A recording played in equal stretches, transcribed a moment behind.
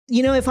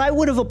if I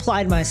would have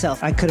applied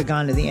myself, I could have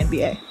gone to the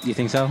NBA. You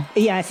think so?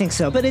 Yeah, I think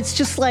so. But it's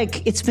just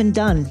like, it's been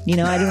done.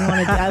 I didn't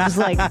want to, I was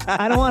like,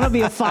 I don't want to be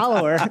a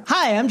follower.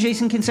 Hi, I'm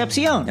Jason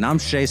Concepcion. And I'm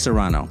Shea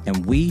Serrano.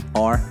 And we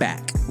are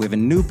back. We have a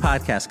new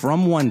podcast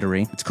from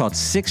Wondery. It's called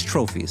Six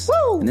Trophies.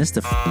 Woo! And it's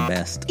the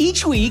best.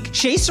 Each week,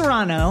 Shea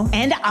Serrano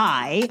and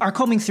I are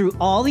combing through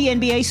all the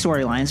NBA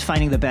storylines,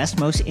 finding the best,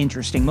 most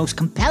interesting, most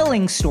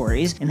compelling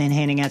stories, and then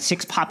handing out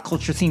 6 pop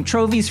culture themed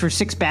trophies for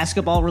 6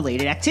 basketball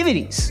related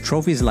activities.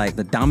 Trophies like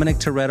the Dominic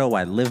Toretto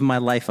I Live My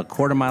Life a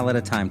Quarter Mile at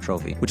a Time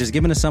trophy, which is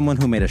given to someone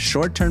who made a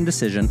short-term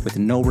decision with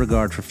no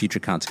regard for future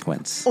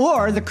consequence.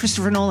 Or the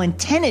Christopher Nolan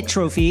Tenet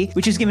trophy,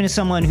 which is given to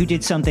someone who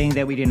did something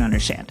that we didn't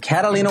understand.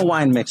 Catalina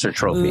Wine Mixer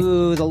trophy.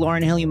 Ooh, the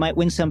Lauryn Hill, you might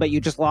win some, but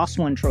you just lost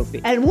one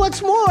trophy. And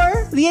what's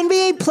more, the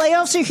NBA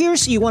playoffs are here,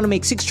 so you want to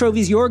make Six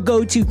Trophies your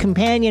go-to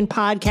companion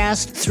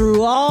podcast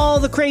through all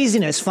the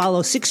craziness.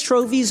 Follow Six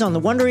Trophies on the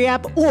Wondery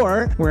app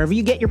or wherever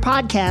you get your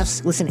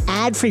podcasts. Listen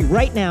ad-free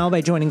right now by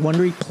joining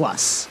Wondery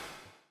Plus.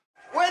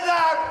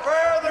 Without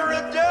further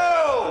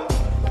ado,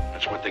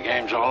 that's what the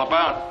game's all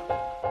about.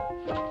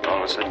 All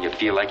of a sudden you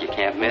feel like you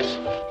can't miss.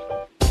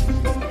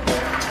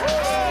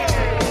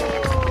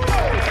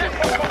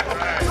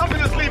 I'm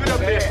just leave it up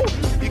there.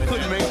 You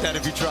couldn't make that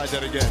if you tried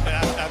that again.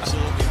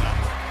 Absolutely not.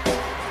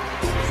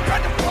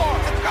 Spread the floor.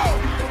 Let's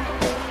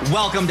go.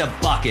 Welcome to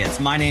Buckets.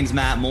 My name's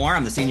Matt Moore.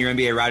 I'm the senior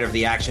NBA writer of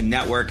the Action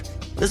Network.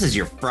 This is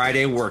your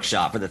Friday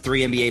workshop for the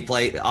 3 NBA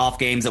playoff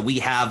games that we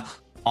have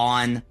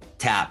on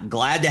tap.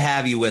 Glad to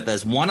have you with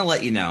us. Want to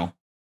let you know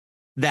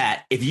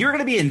that if you're going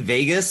to be in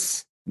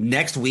Vegas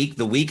next week,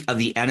 the week of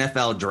the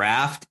NFL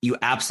draft, you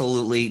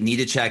absolutely need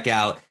to check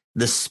out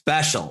the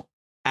special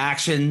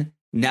Action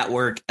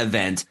Network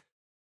event.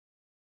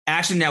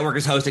 Action Network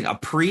is hosting a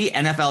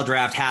pre-NFL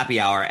draft happy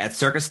hour at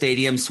Circus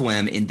Stadium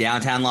Swim in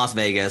downtown Las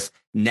Vegas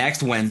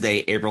next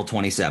Wednesday, April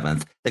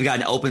 27th. They've got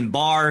an open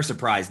bar,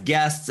 surprise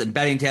guests, and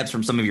betting tips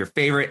from some of your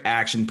favorite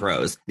action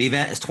pros. The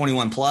event is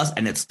 21 plus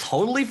and it's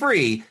totally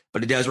free,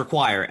 but it does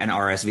require an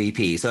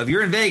RSVP. So if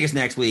you're in Vegas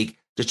next week,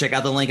 just check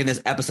out the link in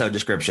this episode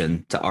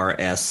description to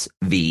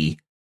RSVP.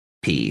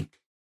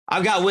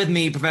 I've got with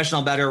me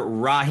professional bettor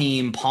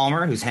Raheem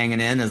Palmer, who's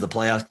hanging in as the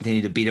playoffs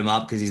continue to beat him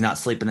up because he's not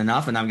sleeping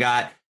enough. And I've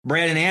got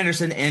Brandon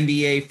Anderson,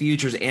 NBA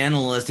futures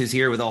analyst, who's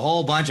here with a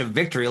whole bunch of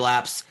victory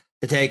laps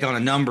to take on a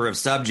number of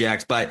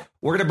subjects. But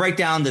we're going to break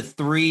down the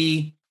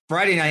 3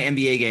 Friday night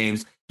NBA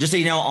games. Just so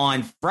you know,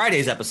 on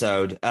Friday's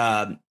episode,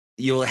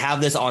 you'll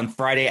have this on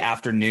Friday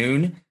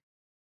afternoon.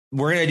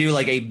 We're going to do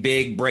like a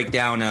big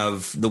breakdown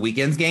of the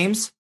weekend's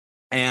games.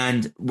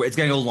 And it's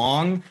going to go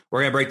long. We're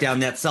going to break down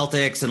Nets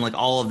Celtics and like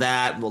all of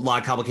that. A lot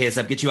of complicated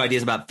stuff. Get you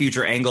ideas about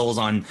future angles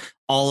on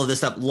all of this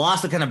stuff.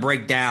 Lots to kind of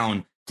break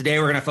down. Today,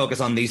 we're going to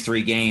focus on these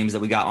 3 games that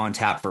we got on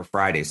tap for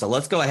Friday. So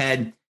let's go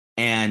ahead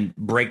and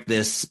break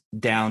this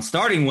down.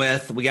 Starting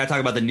with, we got to talk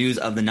about the news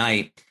of the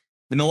night.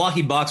 The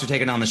Milwaukee Bucks are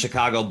taking on the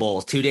Chicago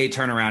Bulls. 2-day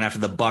turnaround after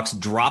the Bucks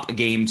drop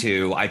game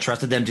 2. I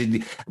trusted them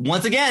to,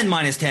 once again,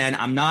 -10.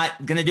 I'm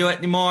not going to do it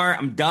anymore.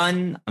 I'm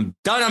done.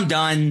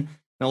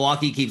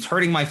 Milwaukee keeps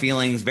hurting my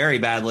feelings very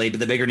badly. But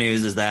the bigger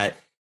news is that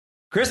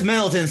Chris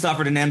Middleton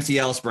suffered an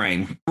MCL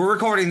sprain. We're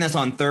recording this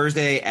on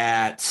Thursday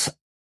at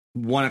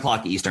 1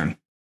 o'clock Eastern.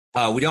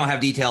 We don't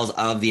have details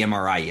of the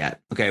MRI yet.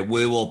 Okay,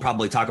 we will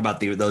probably talk about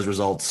those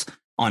results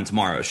on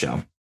tomorrow's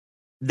show.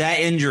 That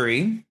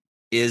injury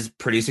is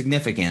pretty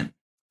significant.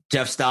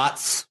 Jeff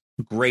Stotts,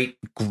 great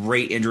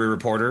injury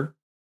reporter,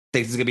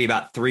 thinks it's going to be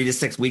about 3 to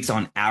 6 weeks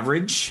on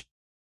average.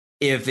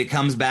 If it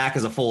comes back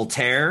as a full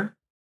tear,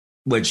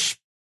 which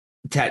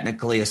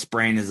technically a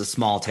sprain is a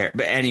small tear.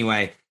 But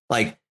anyway,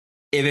 like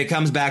if it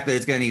comes back that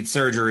it's going to need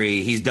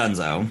surgery, he's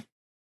donezo.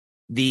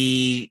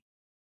 The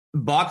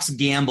Bucks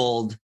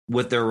gambled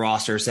with their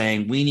roster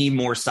saying we need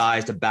more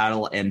size to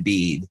battle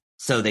Embiid.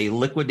 So they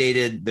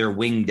liquidated their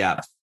wing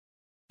depth,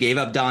 gave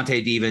up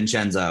Dante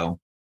DiVincenzo,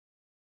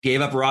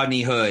 gave up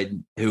Rodney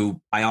Hood, who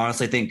I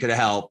honestly think could have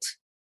helped,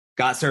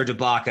 got Serge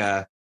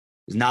Ibaka,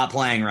 who's not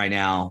playing right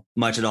now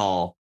much at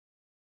all.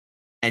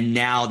 And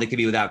now they could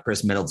be without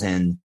Chris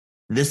Middleton.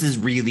 This is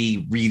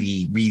really,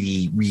 really,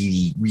 really,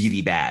 really,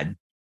 really bad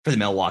for the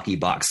Milwaukee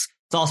Bucks.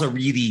 It's also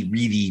really,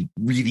 really,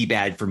 really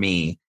bad for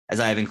me,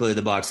 as I have included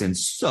the Bucks in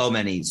so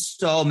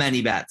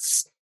many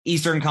bets.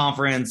 Eastern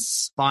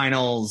Conference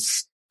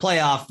Finals,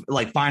 playoff,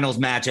 like finals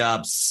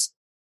matchups,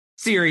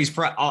 series,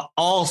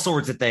 all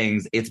sorts of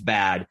things. It's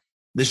bad.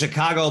 The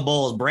Chicago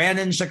Bulls,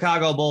 Brandon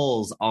Chicago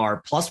Bulls,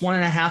 are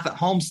 +1.5 at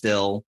home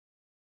still.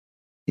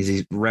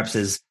 He reps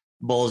his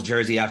Bulls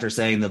jersey after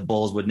saying the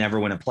Bulls would never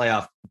win a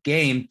playoff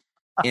game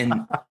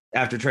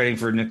after trading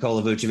for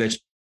Nikola Vucevic.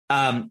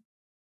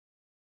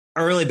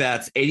 Early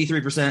bets,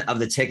 83% of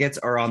the tickets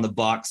are on the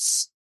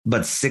Bucks,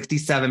 but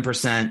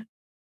 67%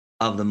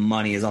 of the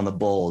money is on the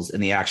Bulls in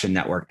the Action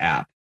Network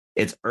app.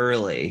 It's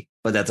early,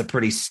 but that's a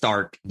pretty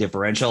stark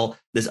differential.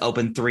 This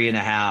opened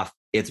 3.5.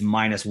 It's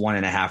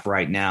 -1.5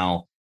 right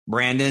now.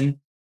 Brandon,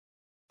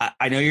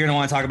 I know you're going to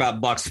want to talk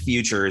about Bucks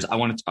futures. I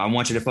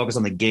want you to focus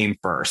on the game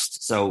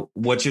first. So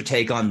what's your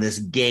take on this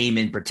game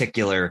in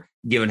particular,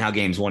 given how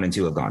games 1 and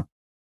 2 have gone?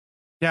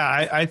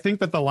 Yeah, I think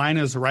that the line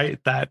is right,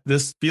 that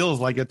this feels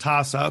like a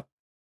toss-up.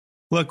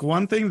 Look,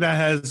 one thing that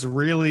has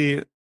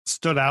really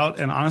stood out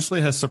and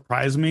honestly has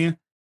surprised me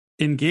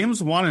in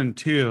games 1 and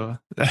 2,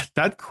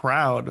 that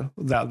crowd,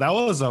 that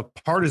was a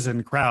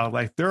partisan crowd.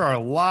 Like, there are a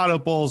lot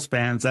of Bulls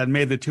fans that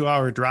made the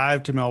 2-hour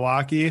drive to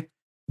Milwaukee,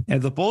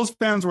 and the Bulls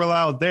fans were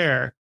loud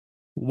there.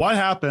 What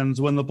happens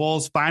when the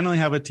Bulls finally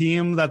have a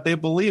team that they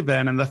believe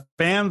in and the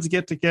fans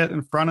get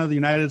in front of the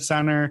United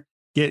Center,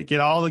 get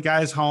all the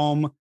guys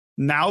home,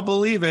 now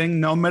believing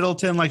no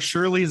Middleton, like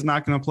surely he's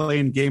not going to play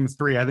in game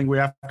 3. I think we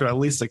have to at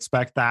least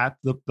expect that.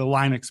 The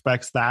line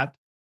expects that.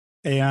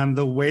 And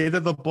the way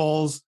that the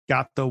Bulls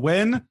got the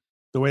win,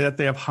 the way that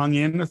they have hung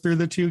in through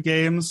the 2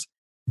 games,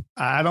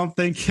 I don't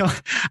think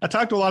I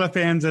talked to a lot of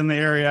fans in the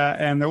area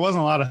and there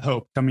wasn't a lot of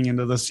hope coming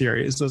into the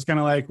series. So it's kind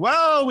of like,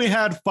 well, we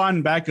had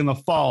fun back in the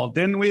fall,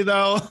 didn't we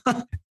though?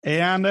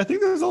 And I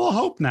think there's a little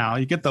hope now.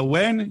 You get the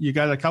win, you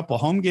got a couple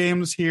home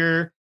games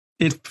here.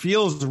 It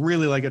feels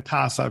really like a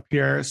toss-up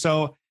here.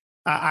 So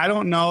I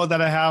don't know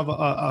that I have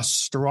a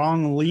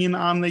strong lean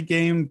on the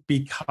game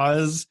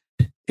because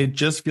it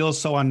just feels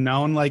so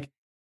unknown. Like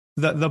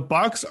the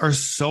Bucks are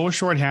so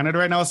shorthanded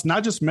right now. It's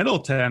not just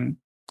Middleton.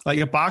 Like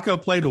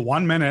Ibaka played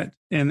 1 minute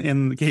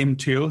in game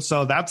 2.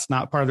 So that's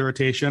not part of the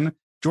rotation.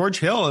 George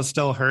Hill is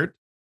still hurt.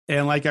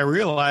 And like I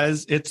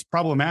realize it's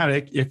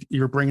problematic if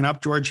you're bringing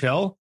up George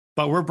Hill,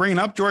 but we're bringing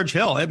up George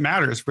Hill. It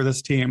matters for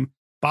this team.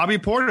 Bobby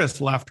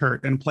Portis left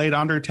hurt and played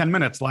under 10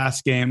 minutes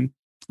last game.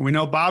 We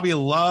know Bobby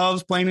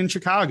loves playing in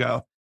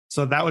Chicago.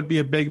 So that would be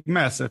a big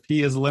miss if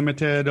he is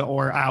limited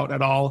or out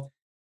at all.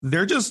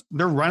 They're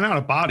running out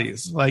of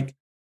bodies. Like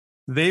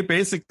they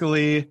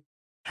basically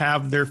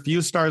have their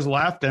few stars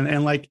left.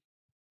 And like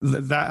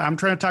that, I'm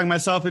trying to talk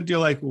myself into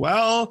like,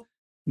 well,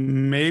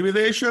 maybe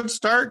they should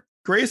start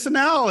Grayson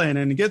Allen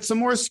and get some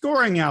more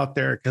scoring out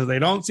there because they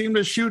don't seem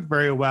to shoot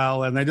very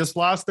well. And they just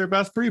lost their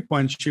best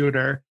 3-point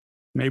shooter.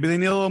 Maybe they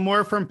need a little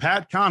more from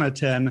Pat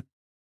Connaughton.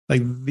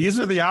 Like these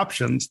are the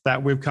options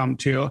that we've come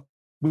to.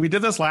 We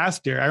did this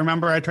last year. I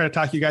remember I tried to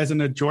talk you guys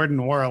into Jordan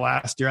Nwora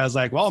last year. I was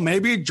like, well,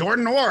 maybe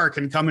Jordan Nwora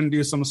can come and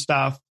do some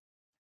stuff.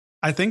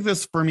 I think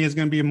this for me is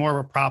going to be more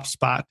of a prop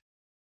spot.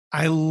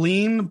 I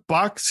lean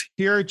Bucks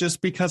here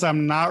just because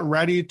I'm not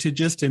ready to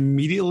just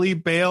immediately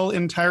bail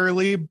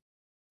entirely.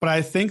 But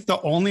I think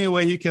the only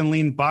way you can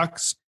lean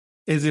Bucks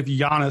is if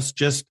Giannis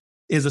just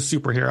is a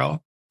superhero.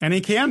 And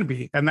he can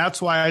be. And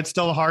that's why it's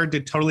still hard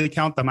to totally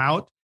count them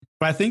out.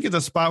 But I think it's a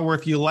spot where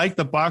if you like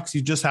the Bucks,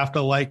 you just have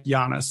to like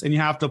Giannis. And you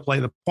have to play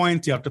the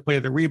points. You have to play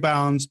the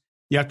rebounds.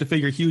 You have to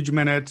figure huge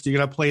minutes. You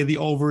got to play the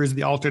overs,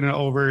 the alternate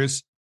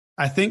overs.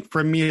 I think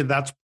for me,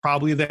 that's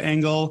probably the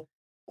angle.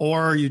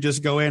 Or you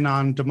just go in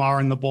on DeMar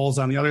and the Bulls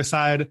on the other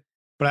side.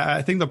 But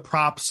I think the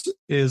props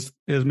is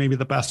maybe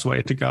the best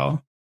way to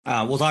go.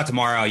 We'll talk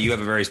tomorrow. You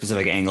have a very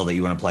specific angle that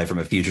you want to play from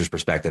a futures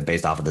perspective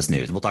based off of this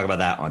news. We'll talk about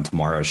that on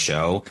tomorrow's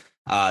show.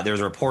 There's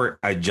a report,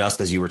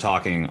 just as you were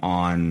talking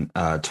on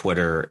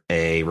Twitter,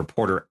 a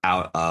reporter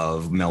out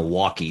of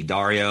Milwaukee,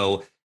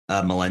 Dario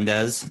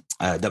Melendez,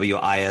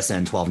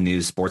 WISN 12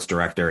 News sports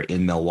director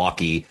in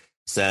Milwaukee,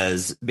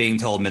 says being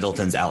told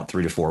Middleton's out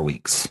 3 to 4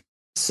 weeks.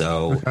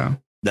 So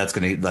that's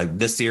going to, like,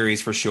 this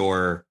series for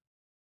sure,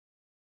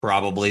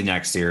 probably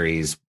next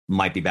series,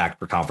 might be back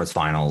for conference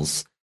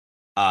finals.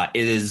 I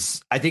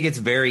think it's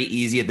very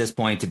easy at this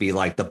point to be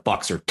like, the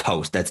Bucks are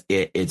toast. That's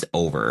it. It's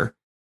over.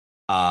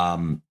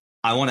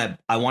 I want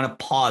to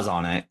pause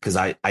on it because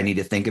I need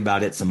to think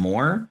about it some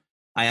more.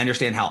 I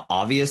understand how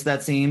obvious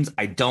that seems.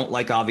 I don't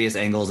like obvious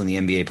angles in the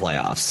NBA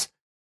playoffs.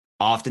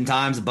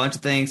 Oftentimes, a bunch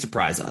of things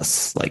surprise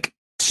us. Like,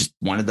 it's just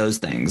one of those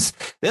things.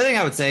 The other thing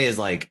I would say is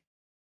like,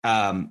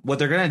 what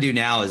they're going to do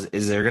now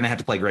is they're going to have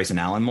to play Grayson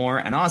Allen more.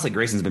 And honestly,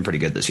 Grayson's been pretty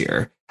good this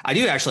year. I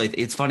do actually.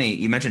 It's funny.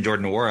 You mentioned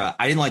Jordan Nwora.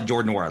 I didn't like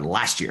Jordan Nwora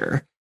last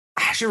year.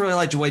 I actually really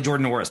like the way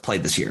Jordan Nwora has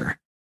played this year.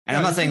 And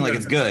I'm not saying like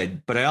it's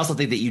good, but I also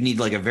think that you need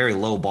like a very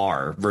low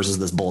bar versus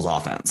this Bulls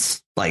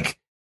offense. Like,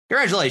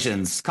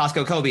 congratulations,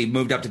 Costco Kobe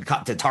moved up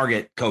to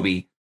target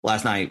Kobe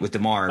last night with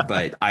DeMar,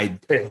 but I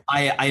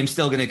am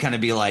still going to kind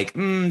of be like,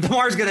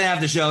 DeMar's going to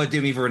have to show it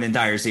to me for an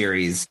entire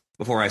series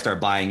before I start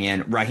buying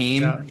in.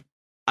 Raheem,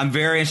 I'm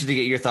very interested to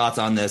get your thoughts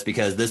on this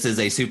because this is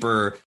a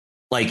super,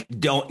 like,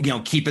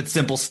 keep it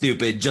simple,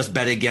 stupid, just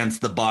bet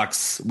against the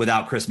Bucks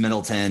without Chris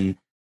Middleton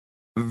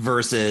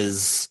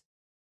versus,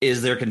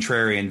 is there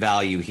contrarian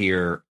value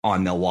here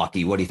on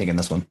Milwaukee? What do you think in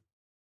this one?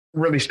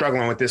 Really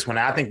struggling with this one.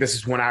 I think this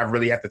is one I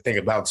really have to think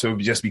about too,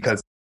 just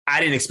because I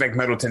didn't expect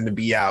Middleton to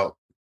be out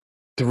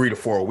 3 to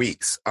 4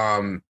 weeks.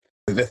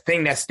 The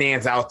thing that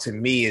stands out to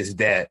me is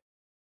that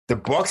the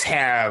Bucks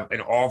have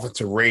an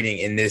offensive rating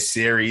in this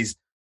series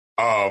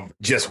of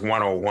just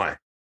 101.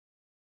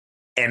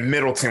 And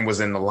Middleton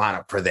was in the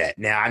lineup for that.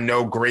 Now, I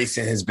know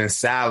Grayson has been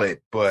solid,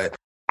 but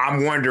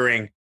I'm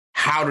wondering,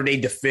 how do they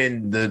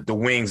defend the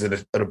wings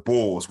of the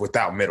Bulls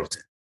without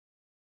Middleton?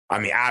 I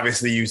mean,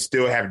 obviously, you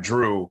still have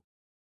Jrue,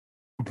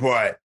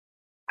 but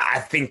I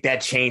think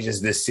that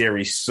changes this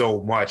series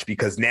so much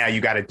because now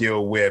you got to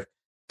deal with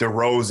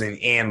DeRozan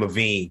and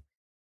LaVine.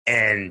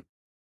 And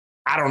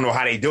I don't know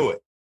how they do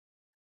it.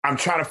 I'm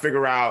trying to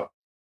figure out,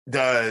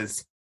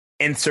 does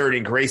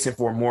inserting Grayson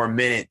for more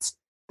minutes,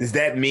 does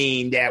that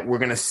mean that we're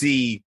going to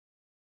see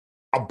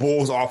a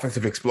Bulls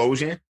offensive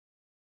explosion?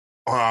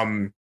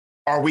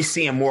 Are we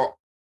seeing more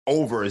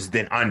overs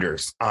than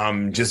unders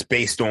just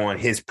based on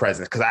his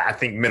presence? Because I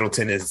think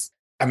Middleton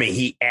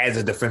he adds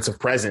a defensive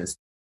presence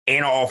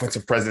and an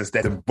offensive presence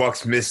that the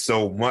Bucks miss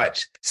so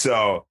much.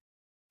 So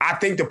I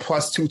think the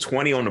plus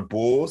 220 on the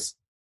Bulls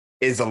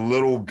is a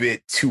little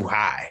bit too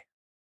high.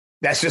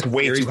 That's just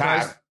way too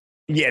high.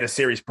 Yeah, the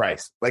series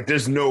price. Like,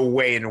 there's no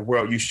way in the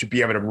world you should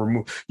be able to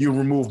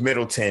remove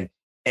Middleton,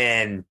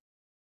 and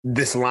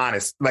this line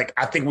is like,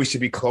 I think we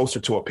should be closer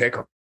to a pick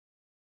 'em.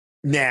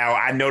 Now,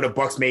 I know the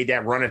Bucks made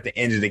that run at the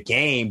end of the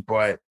game,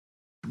 but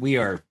we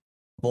are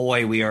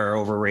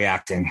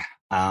overreacting.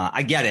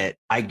 I get it.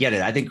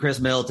 I think Chris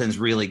Middleton's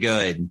really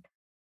good,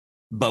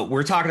 but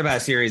we're talking about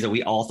a series that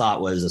we all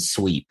thought was a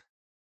sweep.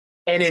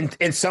 And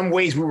in some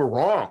ways we were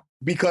wrong,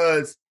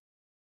 because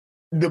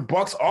the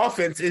Bucks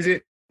offense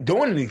isn't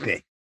doing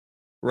anything.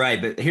 Right,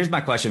 but here's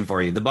my question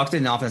for you. The Bucks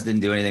offense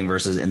didn't do anything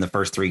in the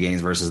first 3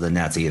 games versus the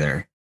Nets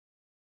either.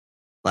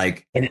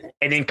 Like, and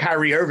then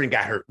Kyrie Irving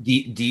got hurt. Do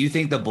you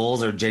think the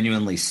Bulls are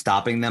genuinely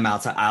stopping them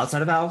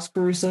outside of Alex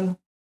Caruso?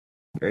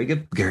 Very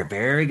good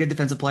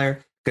defensive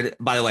player. Good.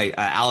 By the way,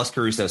 Alex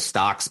Caruso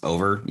stocks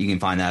over. You can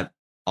find that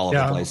all over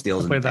the place.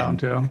 Steals and that one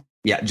too.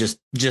 Yeah, just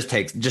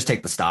take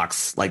the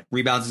stocks. Like,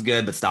 rebounds is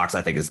good, but stocks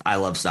I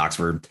love stocks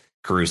for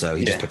Caruso.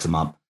 He just picks them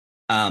up.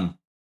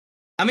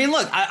 I mean,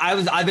 look,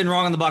 I've been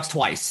wrong on the Bucks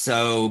twice,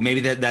 so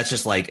maybe that's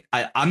just like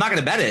I'm not going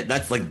to bet it.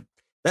 That's the thing.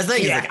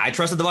 Is like, I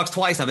trusted the Bucks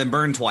twice. I've been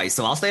burned twice,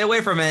 so I'll stay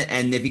away from it.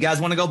 And if you guys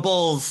want to go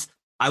Bulls,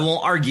 I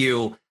won't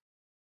argue.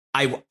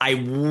 I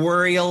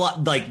worry a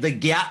lot. Like, the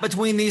gap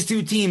between these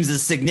two teams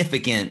is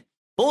significant.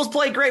 Bulls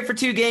played great for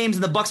 2 games,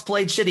 and the Bucks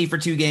played shitty for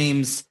 2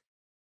 games.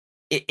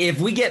 If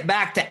we get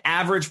back to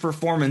average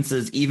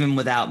performances, even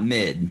without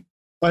mid,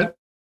 but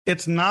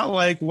it's not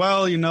like,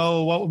 well, you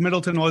know what,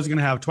 Middleton was going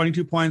to have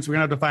 22 points. We're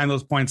going to have to find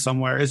those points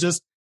somewhere.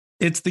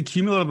 It's the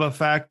cumulative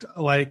effect.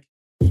 Like,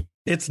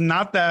 it's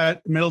not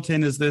that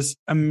Middleton is this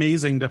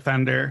amazing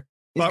defender,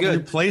 but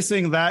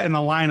replacing that in the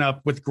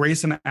lineup with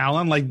Grayson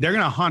Allen, like, they're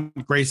going to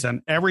hunt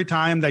Grayson every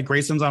time that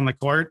Grayson's on the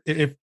court.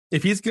 If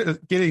he's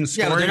getting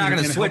scored, but they're not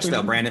going to switch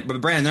though, Brandon. But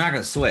Brandon, they're not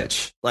going to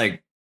switch.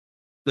 Like,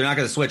 they're not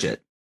going to switch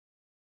it.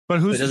 But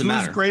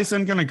who's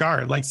Grayson going to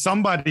guard? Like,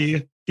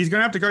 somebody. He's going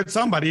to have to guard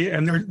somebody,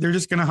 and they're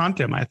just going to hunt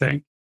him, I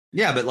think.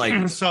 Yeah, but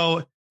like,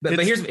 so. But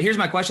here's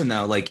my question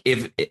though. Like,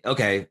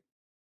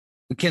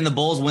 can the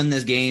Bulls win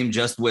this game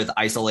just with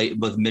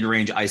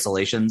mid-range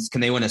isolations?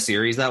 Can they win a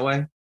series that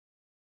way?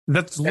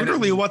 That's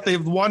literally what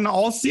they've won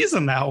all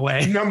season that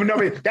way. No,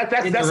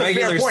 that's the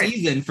regular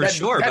season for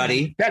sure,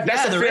 buddy.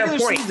 That's the regular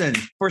season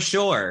for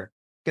sure.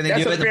 Can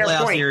they do it in the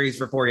playoff series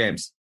for 4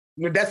 games?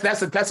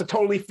 That's a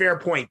totally fair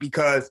point,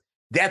 because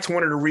that's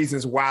one of the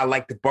reasons why I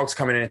like the Bucks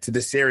coming into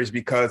this series,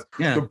 because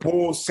the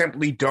Bulls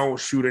simply don't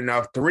shoot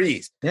enough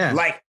threes. Yeah.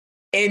 Like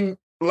when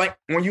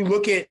you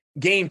look at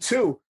game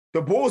 2,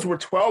 the Bulls were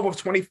 12 of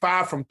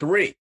 25 from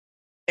 3,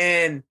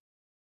 and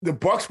the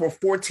Bucks were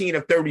 14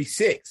 of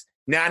 36.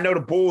 Now, I know the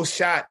Bulls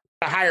shot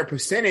a higher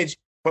percentage,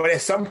 but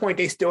at some point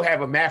they still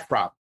have a math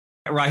problem.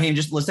 Raheem,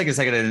 just let's take a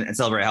second and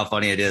celebrate how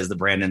funny it is that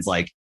Brandon's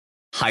like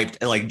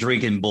hyped, like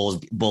drinking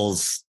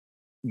Bulls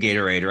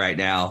Gatorade right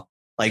now.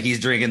 Like, he's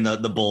drinking the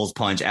Bulls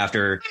punch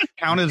after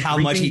how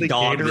much he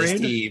dogged this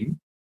team.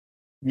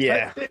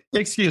 Yeah.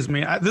 Excuse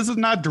me. This is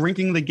not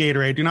drinking the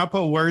Gatorade. Do not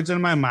put words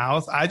in my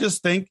mouth. I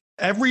just think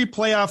every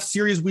playoff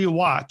series we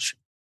watch,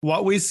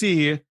 what we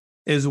see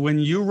is when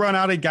you run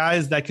out of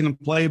guys that can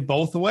play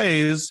both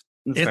ways,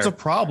 it's a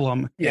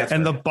problem. Yeah,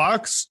 and the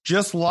Bucks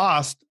just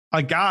lost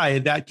a guy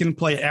that can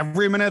play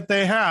every minute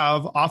they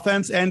have,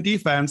 offense and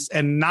defense,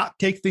 and not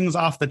take things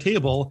off the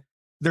table.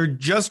 They're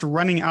just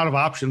running out of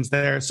options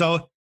there.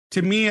 So,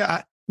 to me,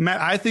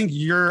 Matt, I think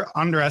you're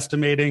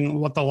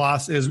underestimating what the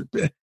loss is.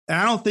 And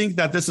I don't think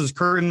that this is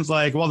curtains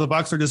like, well, the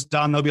Bucks are just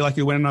done. They'll be lucky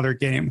to win another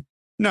game.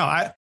 No,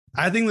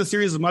 I think the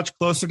series is much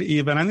closer to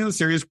even. I think the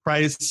series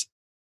price,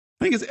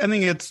 I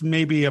think it's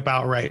maybe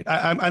about right.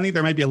 I think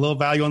there might be a little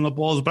value on the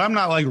Bulls, but I'm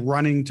not like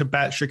running to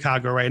bet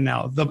Chicago right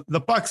now. The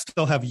Bucks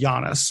still have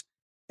Giannis.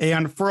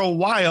 And for a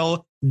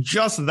while,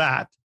 just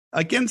that.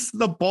 Against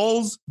the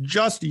Bulls,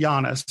 just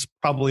Giannis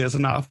probably is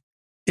enough.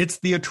 It's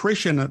the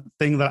attrition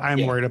thing that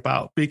I'm worried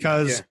about,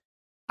 because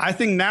I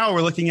think now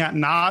we're looking at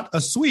not a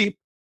sweep.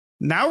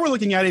 Now we're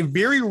looking at a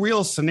very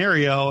real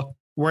scenario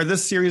where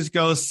this series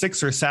goes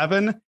 6 or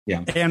 7.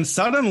 Yeah. And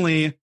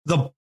suddenly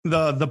the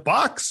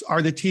Bucks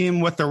are the team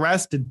with the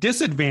rest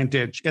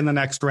disadvantage in the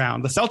next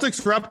round. The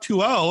Celtics are up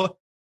 2-0.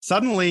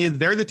 Suddenly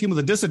they're the team with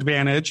a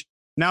disadvantage.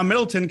 Now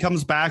Middleton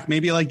comes back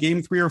maybe like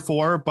game 3 or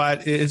 4,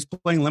 but is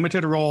playing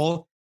limited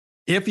role.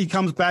 If he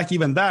comes back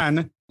even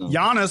then,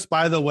 Giannis,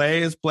 by the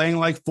way, is playing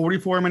like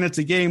 44 minutes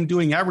a game,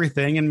 doing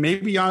everything. And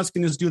maybe Giannis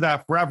can just do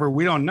that forever.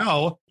 We don't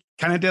know.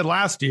 Kind of did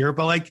last year.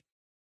 But like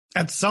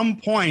at some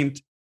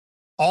point,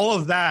 all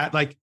of that,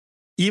 like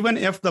even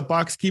if the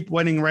Bucks keep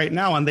winning right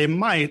now, and they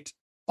might,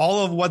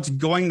 all of what's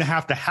going to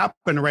have to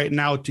happen right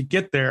now to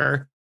get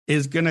there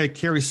is going to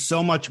carry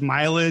so much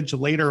mileage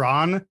later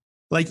on.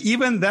 Like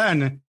even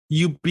then,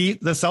 you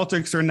beat the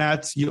Celtics or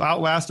Nets, you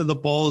outlasted the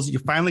Bulls, you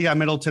finally got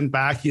Middleton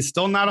back. He's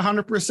still not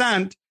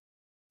 100%.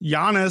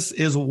 Giannis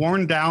is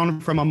worn down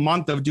from a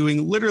month of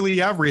doing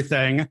literally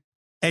everything,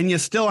 and you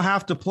still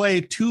have to play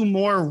 2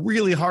 more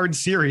really hard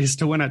series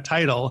to win a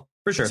title.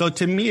 For sure. So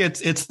to me,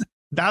 it's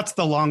that's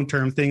the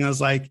long-term thing. Is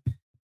like,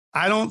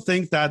 I don't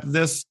think that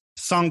this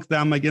sunk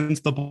them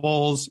against the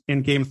Bulls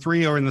in game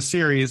 3 or in the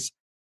series.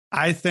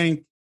 I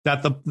think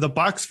that the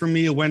Bucks for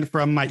me went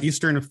from my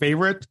Eastern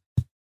favorite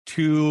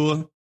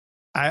to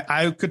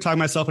I could talk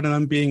myself into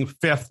them being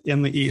 5th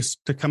in the East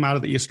to come out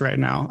of the East right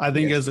now. I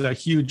think is a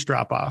huge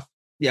drop off.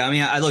 Yeah, I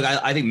mean,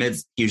 I think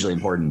mid's hugely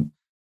important.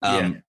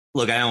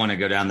 Look, I don't want to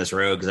go down this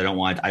road because I don't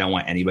want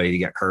anybody to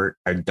get hurt.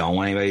 I don't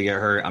want anybody to get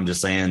hurt. I'm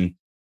just saying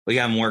we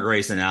got more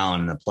Grayson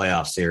Allen in the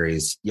playoff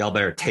series. Y'all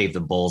better tape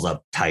the Bulls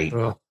up tight.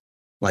 Oh.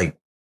 Like,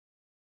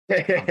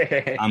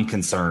 I'm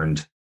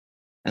concerned.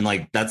 And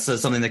like, that's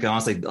something that can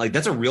honestly, like,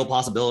 that's a real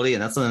possibility.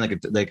 And that's something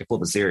that they could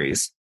flip a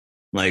series.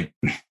 Like,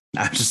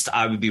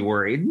 I would be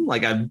worried.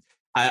 Like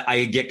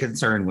I get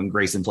concerned when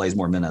Grayson plays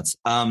more minutes.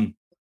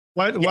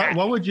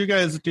 What would you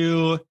guys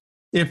do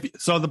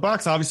so the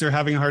Bucks obviously are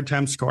having a hard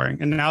time scoring,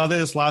 and now they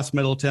just lost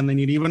Middleton. They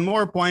need even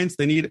more points.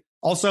 They need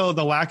also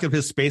the lack of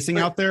his spacing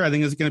out there. I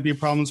think is going to be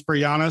problems for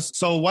Giannis.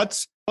 So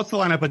what's the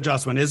lineup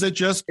adjustment? Is it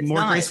just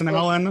more Grayson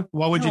Allen?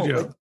 What would you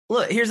do?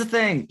 Look, here's the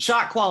thing: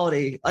 shot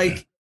quality.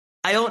 Like,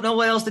 I don't know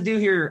what else to do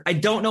here.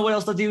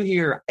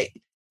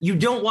 You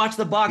don't watch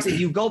the box. If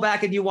you go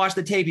back and you watch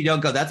the tape, you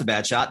don't go, that's a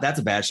bad shot. That's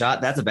a bad shot.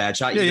 That's a bad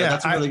shot. You go,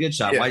 that's a really good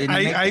shot. Why didn't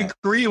you make I that?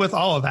 agree with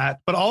all of that,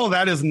 but all of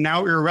that is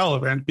now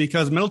irrelevant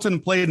because Middleton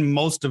played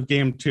most of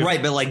game 2.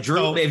 Right, but like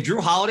if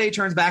Drew Holiday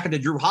turns back into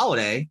Drew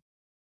Holiday,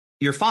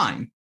 you're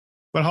fine.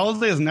 But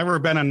Holiday has never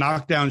been a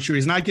knockdown shooter.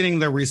 He's not getting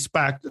the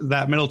respect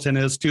that Middleton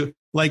is to.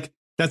 Like,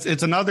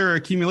 it's another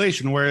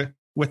accumulation where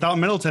without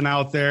Middleton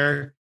out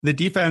there, the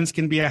defense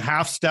can be a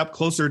half step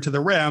closer to the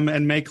rim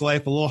and make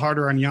life a little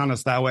harder on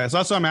Giannis that way. So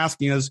that's what I'm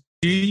asking is,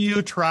 do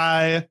you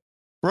try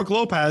Brook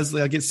Lopez?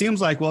 Like, it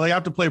seems like, well, they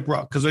have to play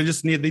Brook because they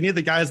need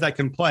the guys that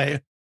can play.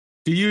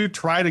 Do you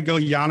try to go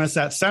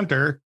Giannis at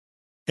center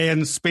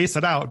and space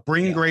it out?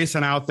 Bring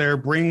Grayson out there,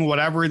 bring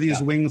whatever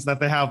these wings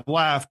that they have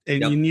left, and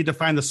you need to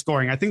find the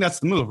scoring. I think that's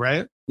the move,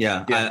 right?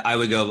 Yeah. I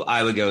would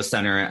go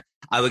center.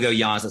 I would go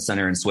Giannis at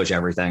center and switch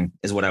everything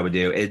is what I would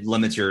do. It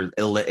limits your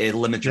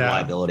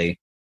liability.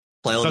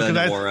 Play a little bit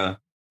of Nora,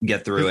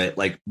 get through it.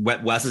 Like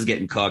Wes is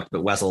getting cooked,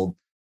 but Wes will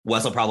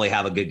probably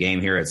have a good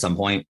game here at some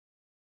point.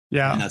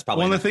 Yeah. And that's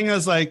probably the thing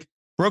is, like,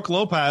 Brook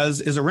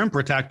Lopez is a rim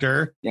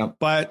protector,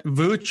 but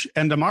Vooch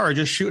and DeMar are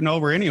just shooting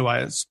over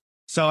anyways.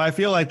 So I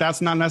feel like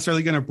that's not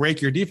necessarily going to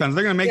break your defense.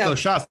 They're going to make those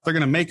shots. They're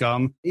going to make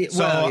them.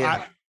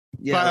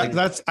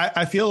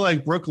 I feel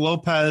like Brook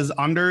Lopez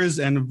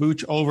unders and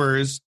Vooch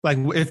overs. Like,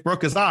 if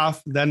Brook is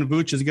off, then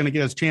Vooch is going to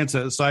get his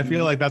chances. So I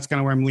feel like that's kind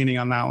of where I'm leaning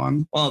on that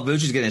one. Well,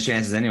 Vooch is getting his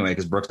chances anyway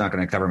because Brook's not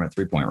going to cover him at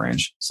 3-point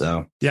range.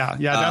 So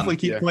definitely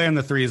keep playing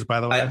the threes. By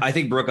the way, I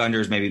think Brook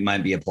unders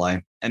might be a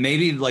play, and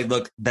maybe like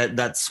look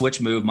that switch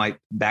move might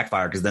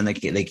backfire because then they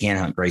can't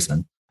hunt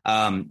Grayson.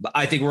 But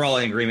I think we're all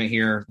in agreement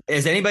here.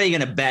 Is anybody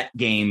going to bet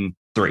game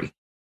 3?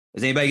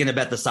 Is anybody going to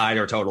bet the side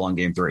or total on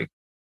game 3?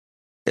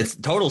 It's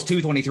totals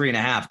 223.5.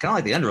 Kind of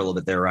like the under a little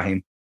bit there,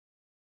 Raheem.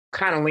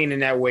 Kind of leaning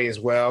that way as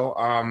well.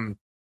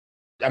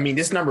 I mean,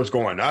 this number's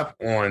going up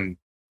on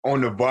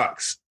the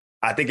Bucks.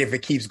 I think if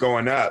it keeps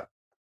going up,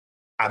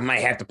 I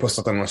might have to put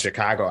something on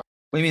Chicago. What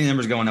do you mean the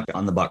number's going up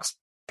on the Bucks?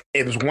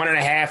 It was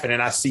 1.5, and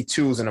then I see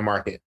 2s in the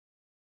market.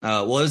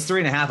 Well, it was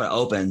 3.5 at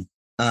open.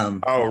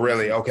 Oh,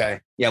 really? Okay.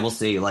 Yeah, we'll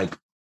see. Like,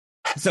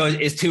 so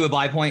is 2 a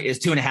buy point? Is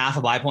 2.5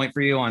 a buy point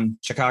for you on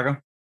Chicago?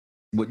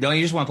 Don't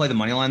you just want to play the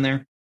money line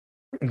there?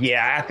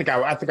 Yeah, I think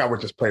I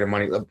would just play the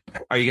money.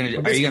 Are you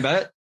gonna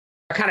bet it?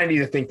 I kind of need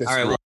to think this. All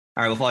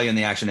right, we'll follow you in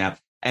the action app.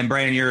 And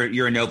Brandon,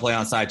 you're a no play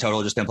on side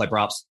total, just gonna play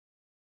props.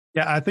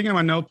 Yeah, I think I'm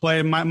a no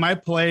play. My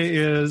play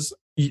is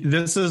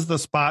this is the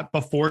spot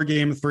before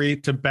game 3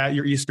 to bet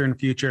your Eastern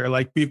future.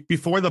 Like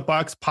before the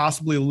Bucks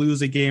possibly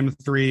lose a game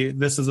 3,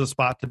 this is a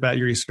spot to bet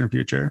your Eastern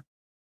future.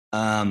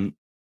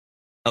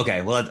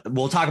 Okay, well,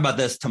 we'll talk about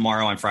this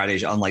tomorrow on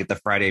Friday on like the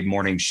Friday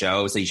morning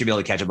show, so you should be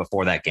able to catch it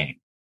before that game.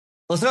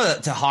 Let's go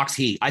to Hawks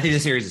Heat. I think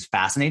this series is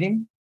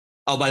fascinating.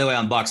 Oh, by the way,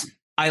 on Bucks,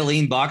 I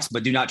lean Bucks,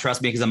 but do not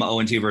trust me because I'm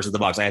 0-2 versus the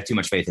Bucks. I have too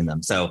much faith in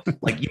them. So,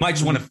 like, you might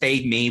just want to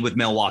fade me with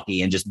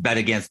Milwaukee and just bet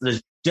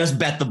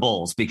the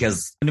Bulls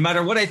because no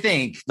matter what I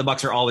think, the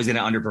Bucks are always going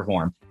to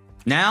underperform.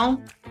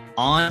 Now,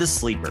 on to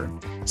Sleeper.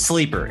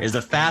 Sleeper is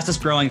the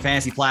fastest growing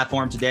fantasy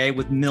platform today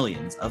with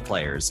millions of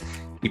players.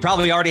 You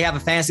probably already have a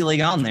fantasy league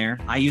on there.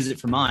 I use it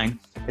for mine.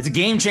 It's a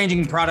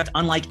game-changing product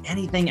unlike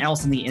anything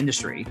else in the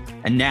industry.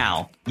 And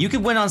now, you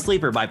can win on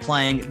Sleeper by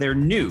playing their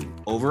new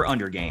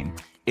over-under game.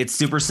 It's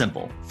super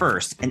simple.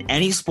 First, in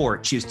any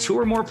sport, choose 2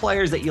 or more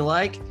players that you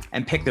like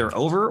and pick their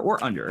over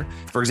or under.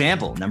 For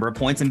example, number of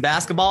points in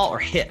basketball or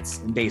hits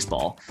in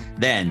baseball.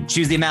 Then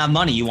choose the amount of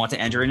money you want to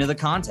enter into the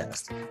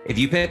contest. If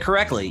you pick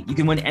correctly, you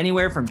can win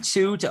anywhere from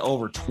 2 to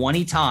over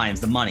 20 times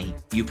the money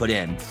you put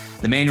in.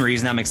 The main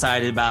reason I'm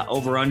excited about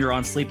Over Under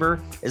on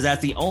Sleeper is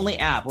that's the only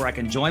app where I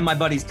can join my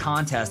buddies'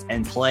 contest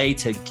and play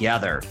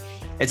together.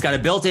 It's got a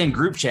built-in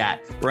group chat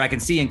where I can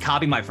see and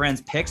copy my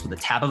friends' picks with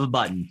a tap of a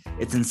button.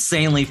 It's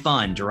insanely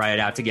fun to write it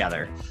out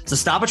together. So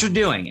stop what you're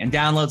doing and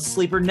download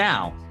Sleeper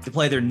now to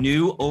play their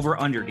new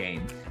Over-Under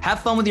game. Have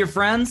fun with your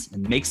friends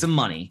and make some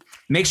money.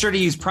 Make sure to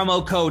use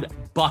promo code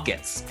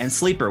BUCKETS and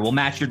Sleeper will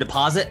match your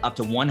deposit up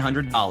to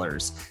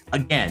 $100.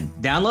 Again,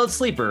 download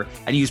Sleeper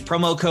and use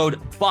promo code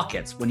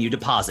BUCKETS when you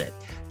deposit.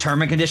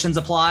 Term and conditions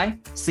apply.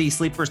 See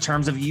Sleeper's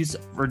terms of use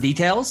for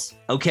details.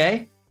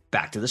 Okay,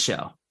 back to the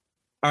show.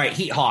 All right,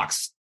 Heat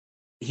Hawks.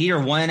 Heat are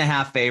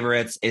 1.5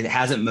 favorites. It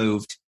hasn't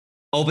moved.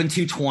 Open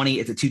 220.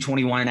 It's a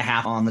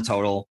 221.5 on the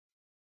total.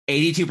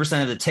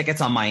 82% of the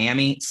tickets on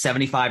Miami,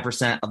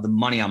 75% of the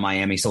money on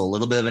Miami. So a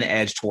little bit of an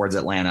edge towards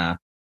Atlanta.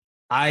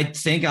 I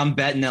think I'm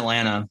betting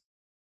Atlanta.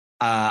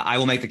 I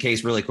will make the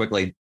case really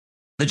quickly.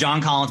 The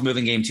John Collins move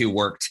in game 2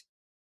 worked.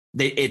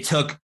 It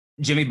took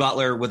Jimmy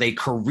Butler with a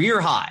career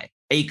high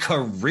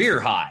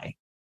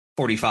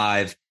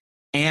 45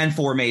 and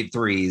 4 made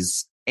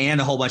threes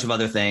and a whole bunch of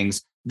other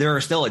things. There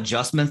are still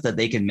adjustments that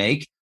they can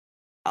make.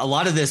 A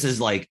lot of this is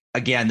like,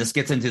 again, this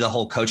gets into the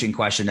whole coaching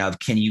question of,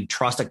 can you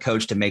trust a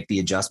coach to make the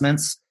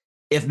adjustments?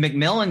 If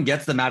McMillan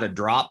gets them out of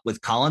drop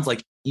with Collins,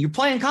 like, you're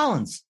playing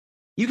Collins,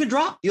 you can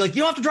drop. You're like,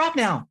 you don't have to drop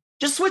now.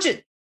 Just switch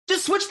it.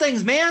 Just switch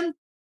things, man.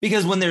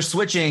 Because when they're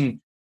switching,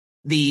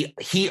 the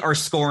Heat are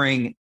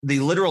scoring,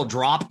 the literal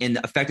drop in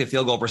effective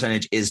field goal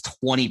percentage is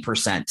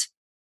 20%.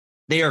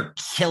 They are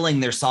killing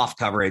their soft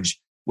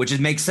coverage, which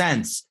makes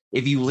sense.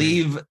 If you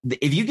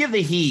give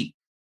the Heat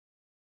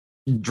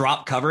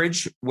drop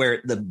coverage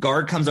where the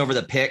guard comes over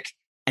the pick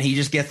and he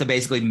just gets to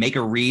basically make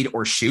a read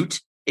or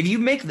shoot. If you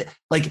make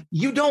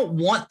you don't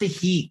want the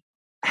Heat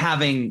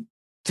having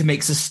to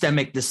make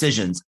systemic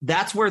decisions.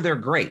 That's where they're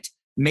great.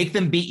 Make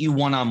them beat you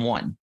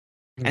one-on-one.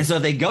 Mm-hmm. And so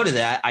if they go to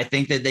that, I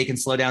think that they can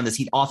slow down this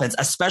Heat offense,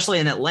 especially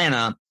in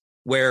Atlanta,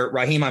 where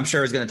Raheem, I'm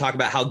sure, is going to talk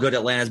about how good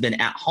Atlanta's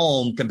been at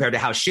home compared to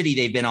how shitty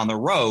they've been on the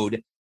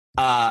road.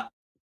 I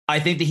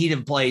think the Heat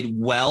have played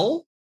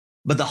well.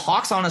 But the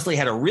Hawks honestly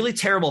had a really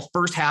terrible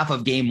first half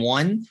of game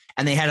 1,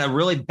 and they had a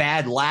really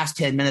bad last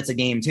 10 minutes of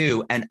game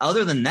 2. And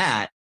other than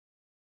that,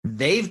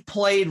 they've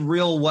played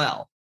real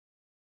well.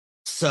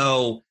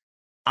 So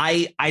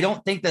I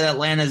don't think that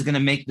Atlanta is going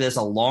to make this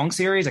a long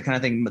series. I kind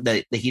of think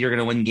that the Heat are going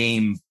to win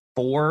game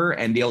 4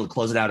 and be able to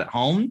close it out at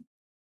home.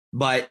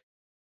 And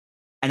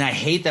I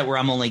hate that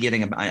I'm only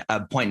getting a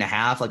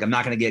 1.5. Like, I'm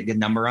not going to get a good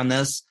number on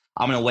this.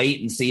 I'm going to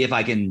wait and see if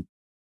I can,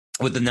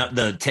 with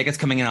the tickets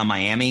coming in on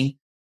Miami,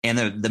 and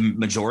the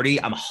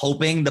majority, I'm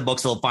hoping the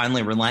books will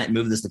finally relent and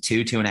move this to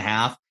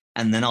 2.5,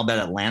 and then I'll bet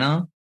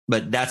Atlanta.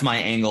 But that's my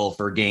angle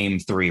for game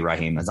 3,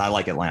 Raheem, as I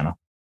like Atlanta.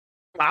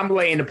 I'm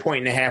laying the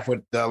 1.5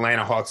 with the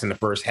Atlanta Hawks in the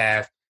first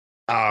half.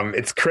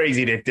 It's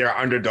crazy that they're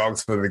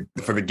underdogs for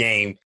the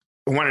game,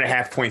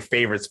 1.5 point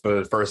favorites for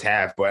the first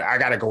half. But I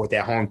got to go with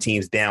that home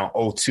team's down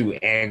 0-2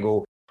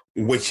 angle,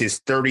 which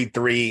is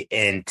 33-10,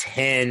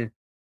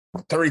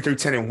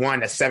 33-10-1.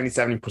 That's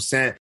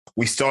 70%.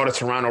 We saw the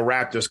Toronto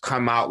Raptors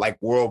come out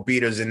like world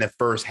beaters in the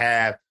first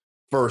half,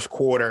 first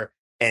quarter,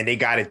 and they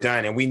got it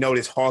done. And we know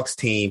this Hawks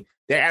team,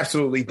 they're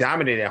absolutely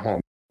dominant at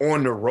home.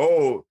 On the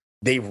road,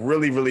 they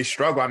really, really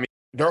struggle. I mean,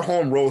 their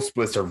home road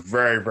splits are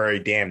very, very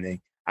damning.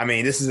 I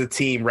mean, this is a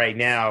team right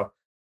now,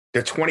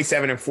 they're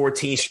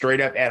 27-14 straight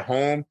up at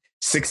home,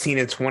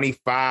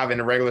 16-25 in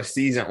the regular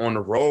season on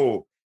the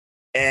road.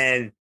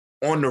 And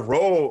on the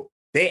road,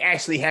 they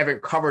actually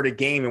haven't covered a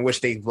game in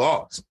which they've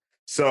lost.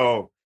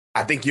 So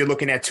I think you're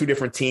looking at two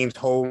different teams,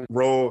 home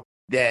road.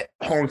 That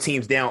home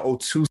teams down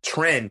 0-2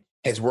 trend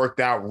has worked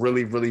out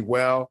really, really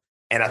well.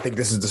 And I think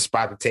this is the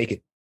spot to take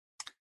it.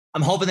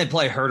 I'm hoping they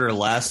play Huerter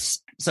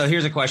less. So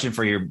here's a question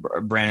for you,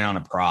 Brandon, on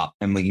a prop,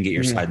 and we can get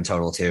your side in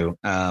total too.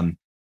 The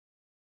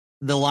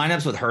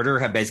lineups with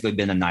Huerter have basically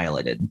been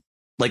annihilated.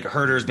 Like,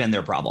 Huerter's been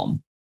their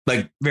problem.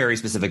 Like, very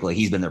specifically,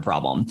 he's been their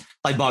problem.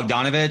 Like,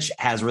 Bogdanovich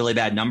has really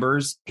bad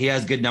numbers. He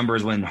has good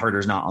numbers when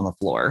Huerter's not on the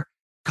floor.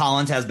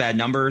 Collins has bad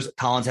numbers.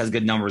 Collins has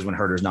good numbers when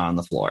Huerter's not on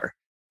the floor.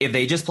 If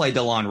they just play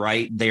DeLon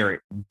right,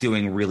 they're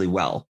doing really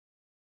well.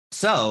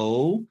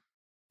 So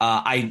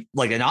I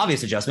like an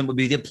obvious adjustment would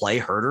be to play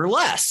Huerter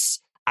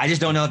less. I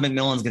just don't know if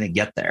McMillan's going to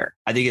get there.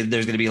 I think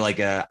there's going to be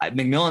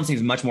McMillan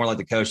seems much more like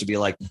the coach to be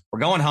like, we're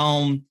going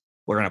home.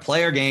 We're going to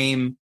play our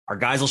game. Our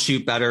guys will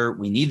shoot better.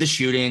 We need the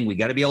shooting. We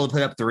got to be able to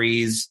put up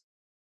threes.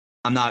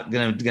 I'm not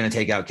going to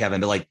take out Kevin,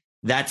 but like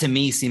that to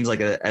me seems like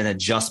an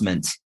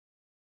adjustment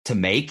to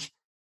make.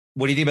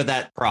 What do you think about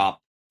that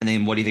prop? And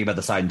then what do you think about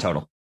the side in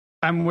total?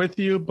 I'm with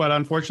you, but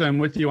unfortunately, I'm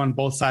with you on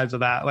both sides of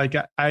that. Like,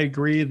 I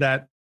agree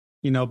that,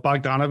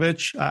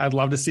 Bogdanovich, I'd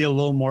love to see a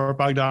little more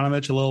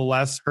Bogdanovich, a little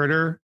less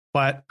Huerter.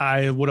 but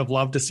I would have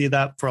loved to see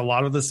that for a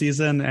lot of the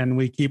season. And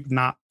we keep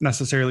not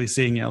necessarily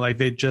seeing it. Like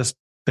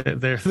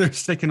they're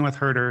sticking with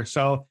Herter.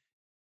 So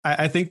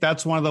I think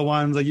that's one of the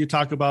ones that you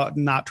talk about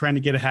not trying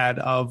to get ahead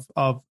of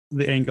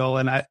the angle.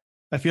 And I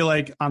feel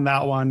like on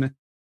that one,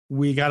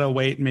 we got to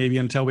wait maybe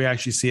until we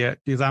actually see it,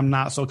 because I'm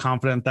not so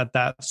confident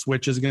that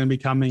switch is going to be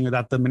coming or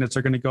that the minutes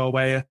are going to go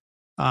away.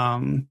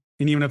 And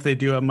even if they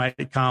do, it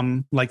might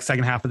come like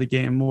second half of the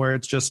game where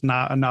it's just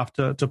not enough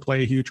to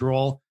play a huge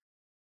role.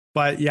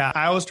 But yeah,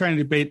 I was trying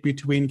to debate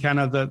between kind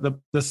of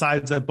the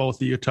sides that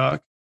both of you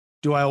took.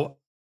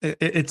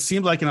 It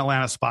seemed like an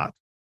Atlanta spot.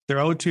 They're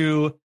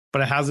 0-2,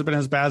 but it hasn't been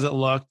as bad as it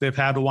looked. They've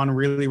had one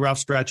really rough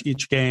stretch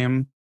each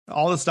game.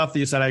 All the stuff that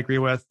you said, I agree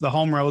with. The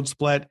home road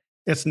split,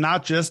 it's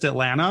not just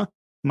Atlanta.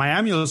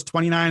 Miami was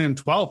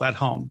 29-12 at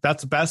home.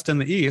 That's best in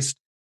the East.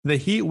 The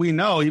Heat, we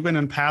know, even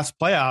in past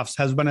playoffs,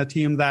 has been a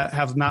team that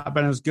has not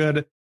been as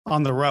good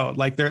on the road.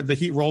 Like the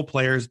Heat role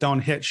players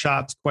don't hit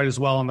shots quite as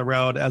well on the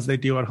road as they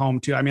do at home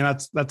too. I mean,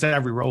 that's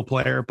every role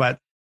player, but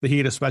the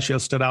Heat especially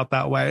has stood out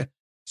that way.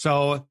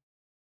 So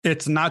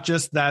it's not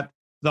just that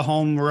the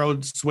home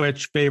road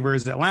switch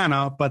favors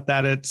Atlanta, but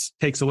that it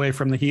takes away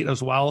from the Heat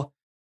as well.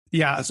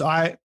 Yeah, so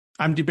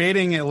I'm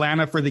debating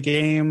Atlanta for the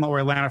game or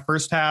Atlanta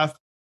first half.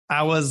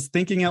 I was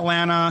thinking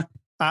Atlanta.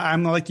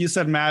 I'm like you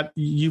said, Matt,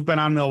 you've been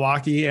on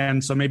Milwaukee,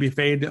 and so maybe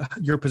fade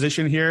your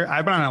position here.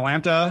 I've been on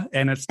Atlanta,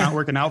 and it's not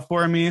working out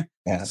for me.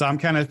 Yeah. So I'm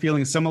kind of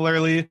feeling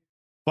similarly,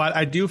 but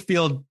I do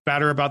feel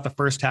better about the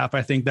first half,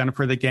 I think, than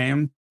for the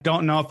game.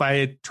 Don't know if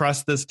I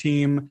trust this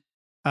team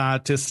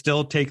to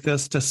still take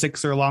this to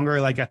 6 or longer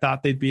like I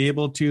thought they'd be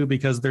able to,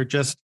 because they're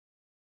just,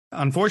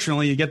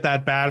 unfortunately, you get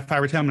that bad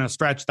 5 or 10 minute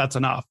stretch, that's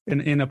enough.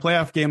 In a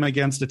playoff game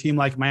against a team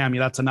like Miami,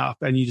 that's enough,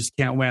 and you just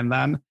can't win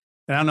then.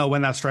 And I don't know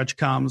when that stretch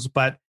comes,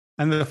 but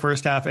and the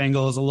first half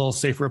angle is a little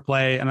safer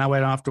play, and that way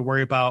I don't have to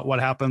worry about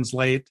what happens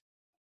late.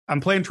 I'm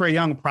playing Trae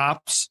Young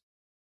props.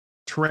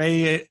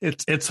 Trae,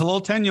 it's a little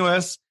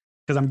tenuous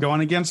because I'm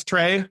going against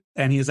Trae,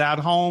 and he's at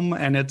home,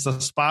 and it's a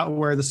spot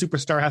where the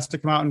superstar has to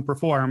come out and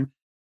perform.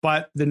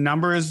 But the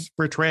numbers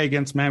for Trae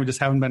against Miami just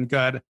haven't been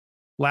good.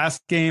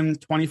 Last game,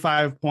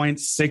 25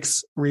 points,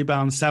 6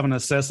 rebounds, 7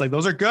 assists. Like,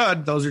 those are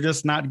good. Those are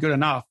just not good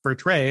enough for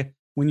Trae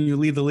when you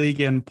lead the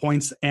league in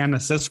points and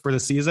assists for the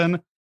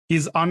season.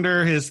 He's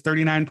under his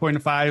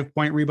 39.5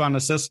 point rebound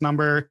assist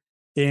number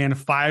in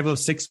 5 of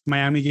 6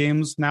 Miami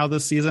games now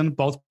this season,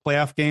 both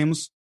playoff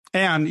games.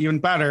 And even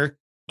better,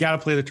 got to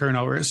play the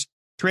turnovers.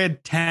 Trae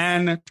had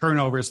 10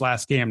 turnovers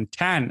last game,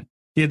 10.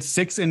 He had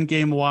 6 in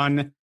game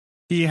 1.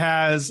 He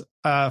has,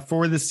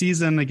 for the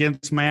season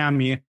against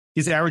Miami,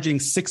 he's averaging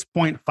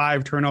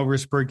 6.5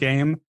 turnovers per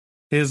game.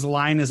 His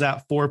line is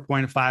at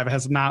 4.5. It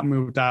has not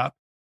moved up.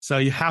 So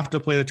you have to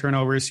play the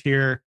turnovers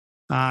here.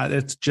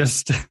 It's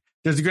just...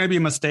 There's going to be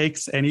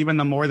mistakes, and even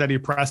the more that he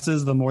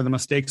presses, the more the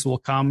mistakes will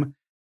come.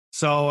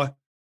 So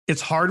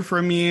it's hard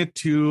for me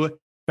to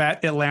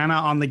bet Atlanta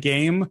on the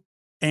game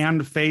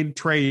and fade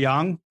Trae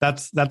Young.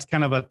 That's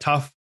kind of a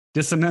tough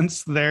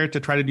dissonance there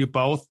to try to do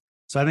both.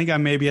 So I think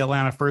I'm maybe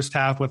Atlanta first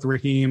half with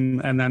Raheem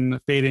and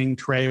then fading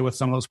Trae with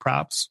some of those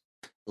props.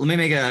 Let me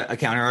make a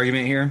counter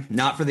argument here,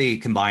 not for the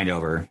combined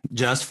over,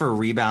 just for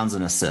rebounds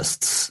and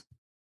assists.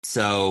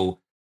 So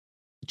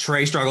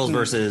Trae struggles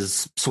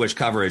versus switch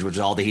coverage, which is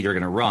all the Heat are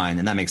going to run.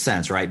 And that makes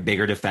sense, right?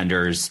 Bigger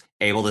defenders,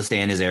 able to stay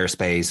in his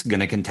airspace, going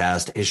to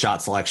contest. His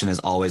shot selection is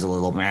always a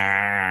little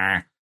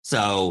meh.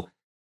 So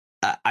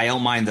I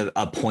don't mind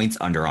a points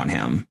under on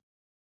him.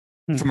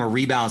 From a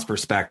rebounds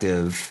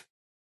perspective,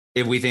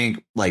 if we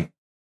think like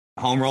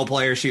home role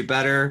players shoot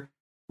better,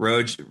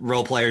 road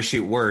role players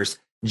shoot worse,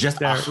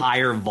 just a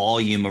higher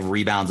volume of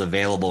rebounds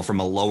available from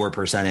a lower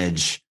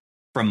percentage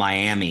from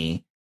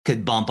Miami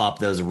could bump up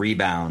those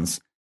rebounds.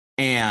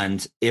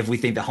 And if we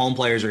think the home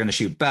players are going to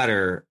shoot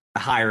better, a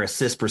higher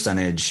assist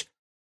percentage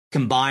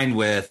combined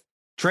with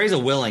Trae's a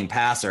willing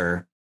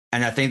passer.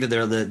 And I think that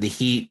the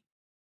Heat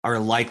are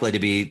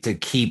likely to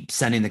keep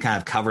sending the kind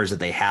of coverage that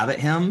they have at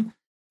him.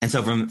 And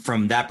so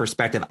from that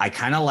perspective, I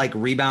kind of like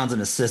rebounds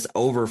and assists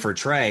over for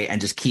Trae and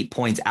just keep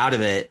points out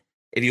of it.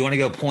 If you want to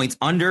go points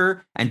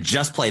under and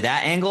just play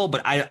that angle,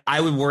 but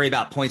I would worry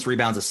about points,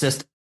 rebounds,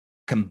 assists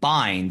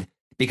combined,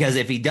 because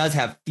if he does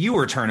have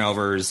fewer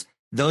turnovers,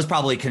 those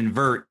probably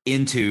convert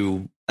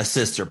into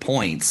assists or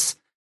points.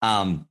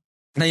 Now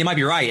you might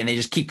be right, and they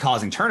just keep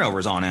causing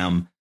turnovers on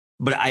him.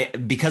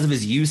 But because of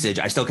his usage,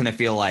 I still kind of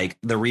feel like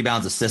the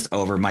rebounds assist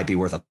over might be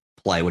worth a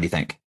play. What do you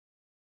think?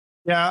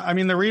 Yeah, I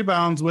mean, the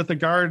rebounds with the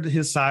guard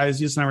his size,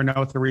 you just never know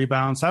with the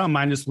rebounds. I don't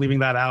mind just leaving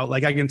that out.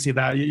 Like, I can see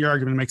that. Your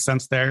argument makes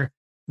sense there.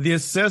 The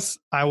assists,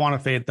 I want to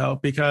fade, though,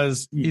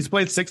 because he's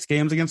played 6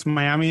 games against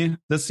Miami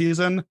this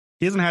season.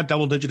 He hasn't had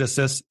double-digit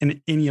assists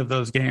in any of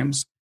those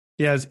games.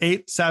 He has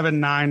 8, 7,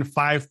 9,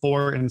 5,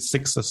 4, and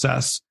 6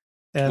 assists.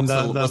 And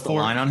what's the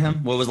line on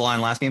him? What was the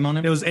line last game on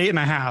him? It was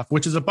 8.5,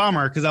 which is a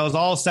bummer because I was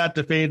all set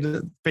to fade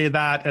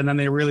that, and then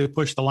they really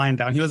pushed the line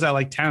down. He was at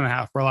like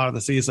 10.5 for a lot of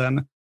the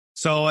season.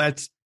 So I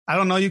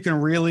don't know. You can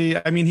really,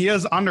 I mean, he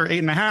is under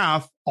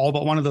 8.5 all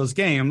but one of those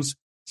games.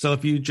 So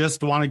if you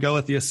just want to go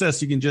with the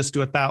assists, you can just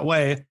do it that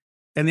way.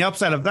 And the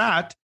upside of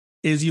that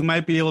is you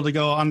might be able to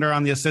go under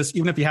on the assists,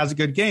 even if he has a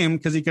good game,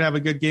 because he could have a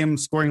good game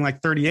scoring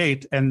like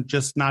 38 and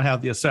just not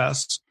have the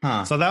assists.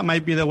 So that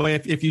might be the way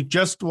if you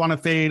just want to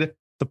fade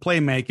the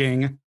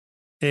playmaking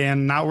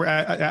and not,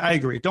 I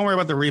agree. Don't worry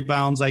about the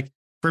rebounds. Like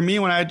for me,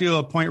 when I do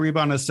a point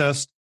rebound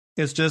assist,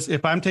 it's just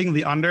if I'm taking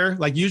the under,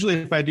 like usually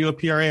if I do a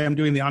PRA, I'm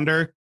doing the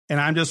under and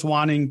I'm just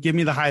wanting, give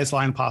me the highest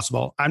line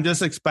possible. I'm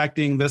just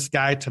expecting this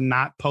guy to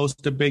not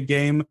post a big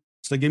game.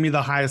 So give me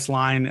the highest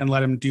line and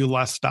let him do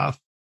less stuff.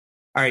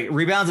 All right.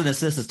 Rebounds and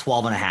assists is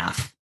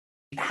 12.5.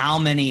 How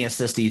many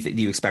assists do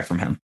you expect from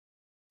him?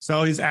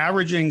 So he's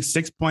averaging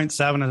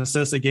 6.7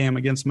 assists a game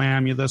against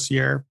Miami this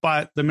year,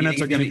 but the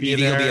minutes are going to be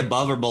there. He'll be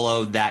above or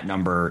below that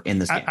number in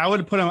this game? I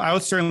would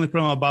certainly put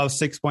him above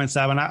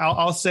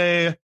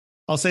 6.7.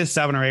 I'll say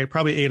 7 or 8,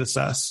 probably 8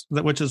 assists,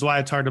 which is why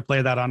it's hard to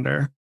play that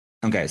under.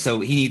 Okay. So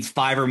he needs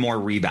 5 or more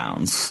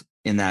rebounds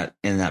in that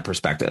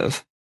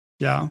perspective.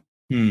 Yeah.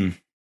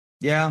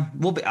 Yeah.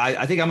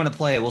 I think I'm going to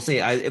play it. We'll see.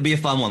 It'll be a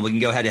fun one. We can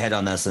go head to head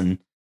on this and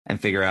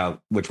figure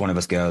out which one of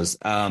us goes.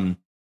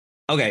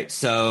 Okay.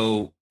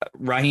 So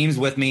Raheem's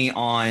with me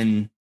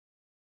on,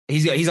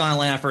 he's on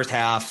Atlanta first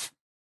half.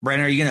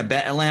 Brandon, are you going to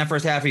bet Atlanta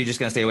first half or are you just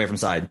going to stay away from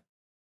side?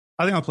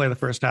 I think I'll play the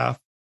first half.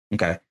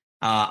 Okay.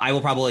 I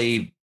will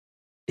probably,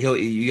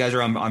 you guys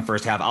are on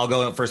first half. I'll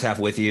go first half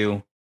with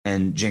you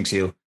and jinx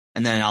you.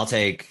 And then I'll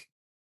take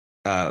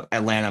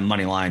Atlanta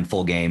money line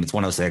full game. It's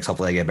 106.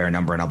 Hopefully I get a better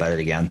number and I'll bet it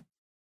again.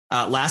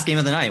 Last game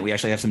of the night. We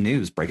actually have some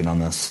news breaking on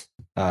this.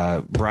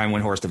 Brian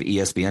Windhorst of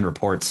ESPN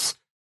reports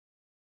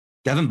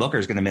Devin Booker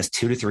is going to miss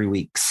 2 to 3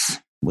 weeks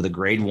with a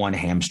grade 1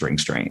 hamstring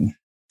strain.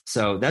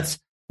 So that's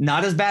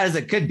not as bad as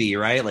it could be,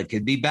 right? Like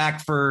could be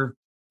back for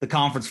the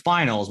conference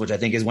finals, which I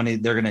think is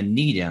when they're going to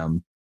need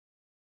him.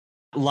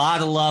 A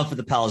lot of love for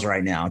the Pels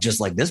right now. Just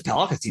like this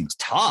Pelicans team is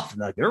tough.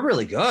 Like they're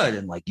really good.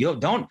 And like,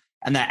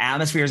 and that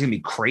atmosphere is going to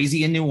be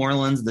crazy in New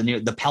Orleans.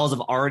 The Pels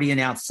have already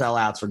announced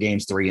sellouts for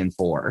games 3 and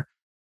 4.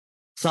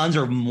 Suns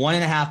are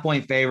 1.5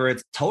 point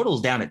favorites.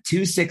 Totals down at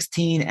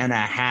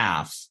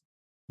 216.5.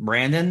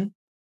 Brandon,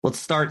 let's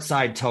start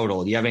side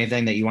total. Do you have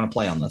anything that you want to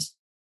play on this?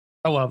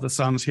 I love the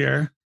Suns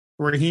here.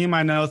 Raheem,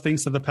 I know,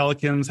 thinks that the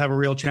Pelicans have a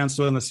real chance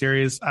to win the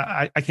series.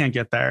 I can't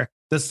get there.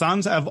 The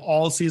Suns have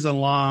all season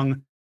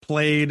long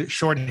played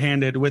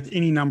shorthanded with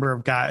any number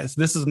of guys.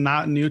 This is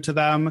not new to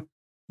them.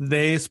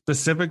 They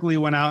specifically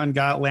went out and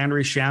got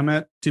Landry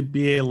Shamet to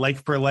be a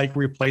like-for-like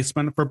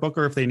replacement for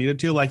Booker if they needed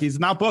to. Like, he's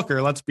not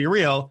Booker, let's be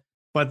real.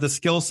 But the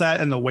skill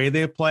set and the way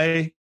they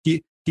play,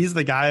 he's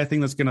the guy I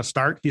think that's going to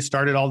start. He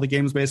started all the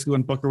games basically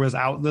when Booker was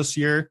out this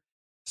year.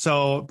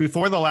 So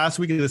before the last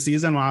week of the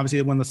season,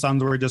 obviously when the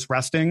Suns were just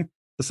resting,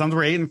 the Suns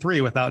were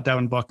 8-3 without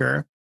Devin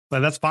Booker,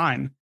 but that's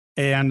fine.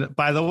 And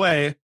by the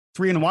way,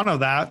 3-1 of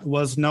that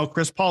was no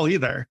Chris Paul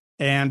either.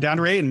 And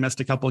DeAndre Ayton missed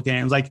a couple of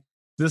games. Like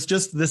this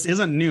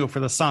isn't new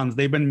for the Suns.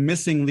 They've been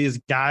missing these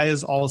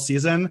guys all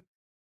season.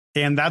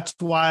 And that's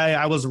why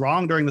I was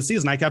wrong during the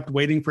season. I kept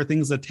waiting for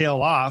things to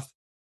tail off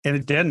and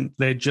it didn't.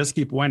 They just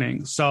keep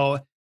winning. So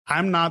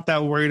I'm not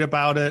that worried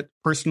about it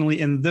personally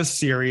in this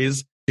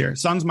series here.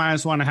 Suns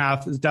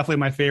 -1.5 is definitely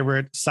my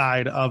favorite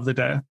side of the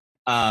day.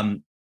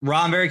 Ron,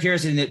 I'm very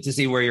curious to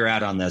see where you're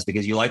at on this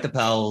because you like the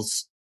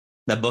Pels.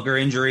 The Booker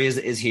injury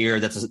is here.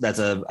 That's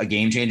a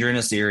game changer in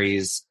a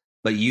series.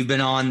 But you've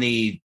been on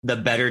the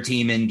better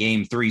team in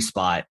game 3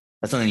 spot.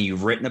 That's something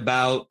you've written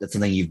about. That's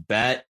something you've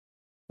bet.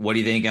 What do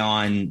you think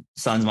on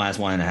Suns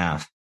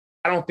 -1.5?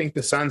 I don't think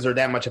the Suns are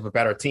that much of a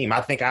better team.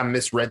 I think I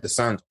misread the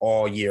Suns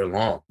all year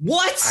long.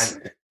 What?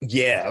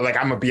 I'm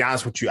going to be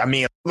honest with you. I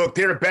mean, look,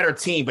 they're a better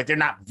team, but they're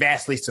not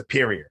vastly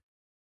superior.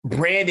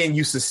 Brandon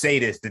used to say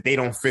this, that they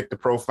don't fit the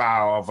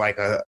profile of like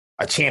a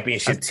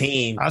championship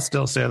team. I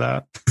still say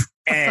that.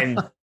 And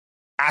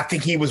I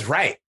think he was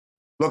right.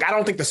 Look, I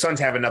don't think the Suns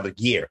have another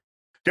year.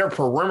 They're a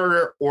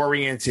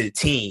perimeter-oriented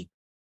team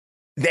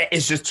that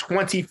is just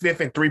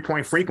 25th in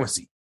three-point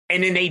frequency.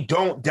 And then they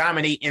don't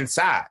dominate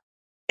inside.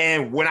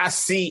 And when I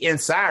see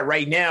inside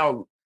right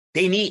now,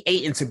 they need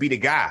Ayton to be the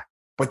guy,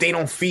 but they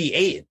don't feed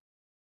Ayton,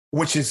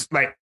 which is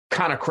like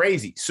kind of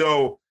crazy.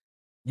 So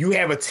you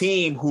have a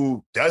team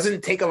who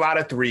doesn't take a lot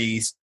of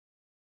threes,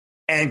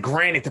 and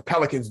granted, the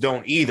Pelicans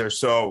don't either.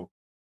 So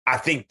I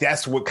think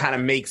that's what kind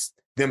of makes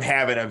them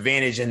have an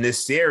advantage in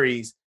this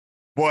series.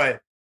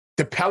 But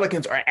the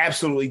Pelicans are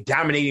absolutely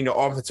dominating the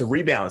offensive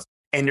rebounds,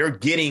 and they're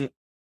getting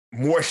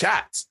more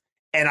shots.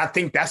 And I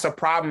think that's a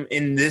problem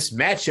in this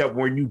matchup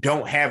where you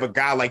don't have a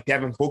guy like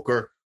Devin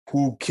Booker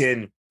who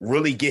can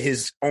really get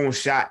his own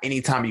shot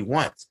anytime he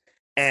wants.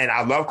 And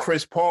I love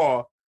Chris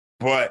Paul,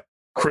 but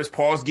Chris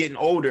Paul's getting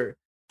older.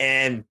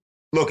 And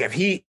look, if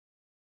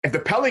the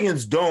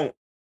Pelicans don't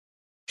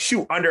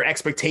shoot under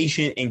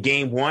expectation in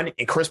game 1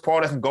 and Chris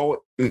Paul doesn't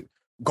go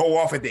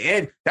off at the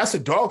end, that's a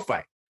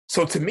dogfight.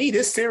 So to me,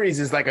 this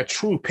series is like a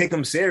true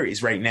pick'em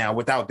series right now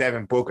without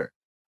Devin Booker.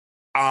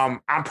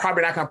 I'm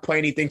probably not going to play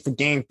anything for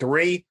game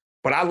 3,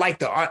 but I like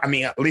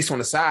at least on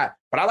the side,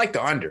 but I like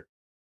the under.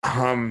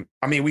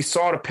 We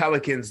saw the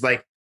Pelicans,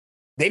 like,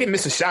 they didn't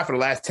miss a shot for the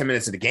last 10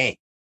 minutes of the game.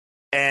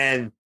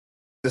 And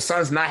the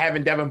Suns not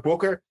having Devin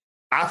Booker,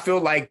 I feel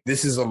like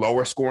this is a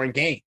lower scoring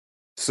game.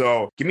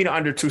 So give me the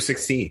under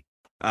 216.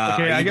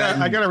 Okay, I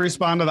got to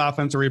respond to the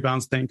offensive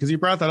rebounds thing because you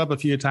brought that up a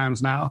few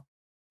times now.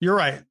 You're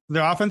right.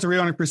 The offensive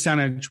rebounding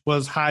percentage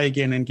was high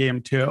again in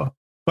game 2,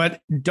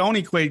 but don't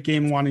equate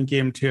game 1 and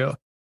game 2.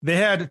 They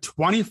had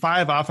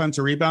 25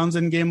 offensive rebounds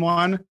in game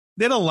 1.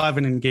 They had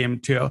 11 in game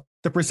 2.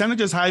 The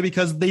percentage is high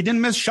because they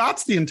didn't miss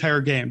shots the entire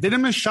game. They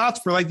didn't miss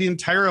shots for like the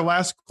entire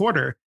last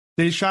quarter.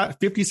 They shot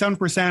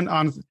 57%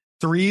 on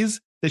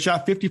threes. They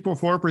shot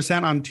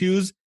 54% on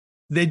twos.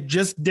 They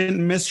just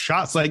didn't miss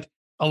shots. Like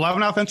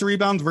 11 offensive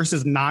rebounds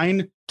versus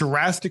 9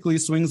 drastically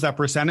swings that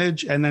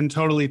percentage and then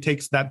totally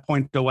takes that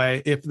point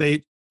away if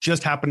they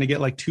just happen to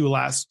get like 2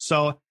 less.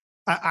 So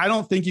I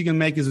don't think you can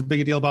make as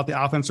big a deal about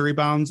the offensive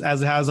rebounds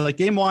as it has. Like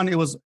game 1, it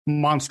was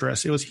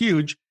monstrous. It was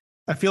huge.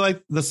 I feel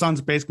like the Suns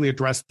basically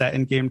addressed that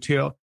in game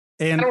 2.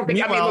 And I don't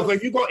think,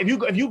 look,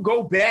 if you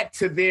go back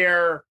to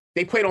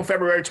they played on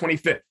February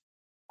 25th,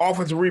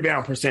 offensive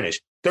rebound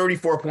percentage,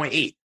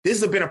 34.8. This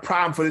has been a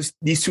problem for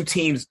these two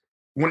teams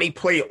when they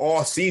play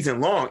all season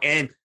long.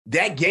 And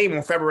that game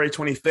on February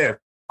 25th,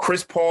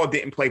 Chris Paul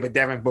didn't play, but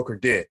Devin Booker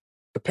did.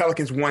 The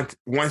Pelicans won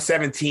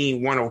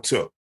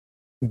 117-102.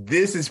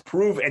 This is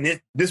proof, and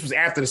this was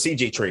after the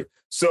CJ trade.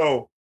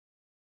 So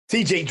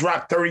CJ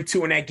dropped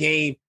 32 in that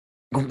game.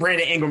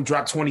 Brandon Ingram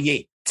dropped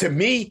 28. To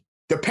me,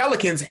 the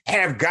Pelicans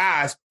have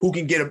guys who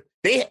can get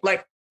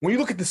when you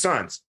look at the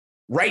Suns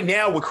right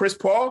now with Chris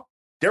Paul,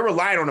 they're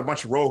relying on a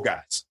bunch of role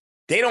guys.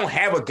 They don't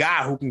have a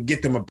guy who can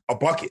get them a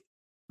bucket.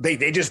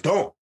 They just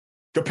don't.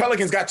 The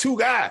Pelicans got 2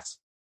 guys.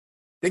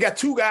 They got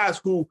 2 guys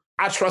who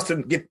I trust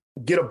to get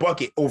a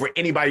bucket over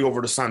anybody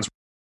over the Suns.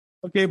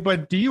 Okay,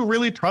 but do you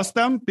really trust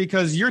them?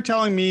 Because you're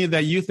telling me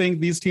that you think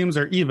these teams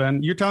are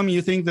even. You're telling me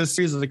you think this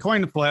series is a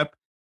coin flip,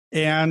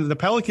 and the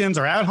Pelicans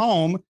are at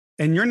home,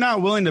 and you're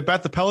not willing to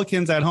bet the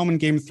Pelicans at home in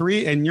game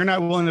 3, and you're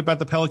not willing to bet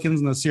the Pelicans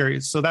in the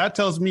series. So that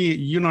tells me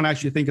you don't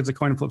actually think it's a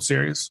coin flip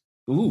series.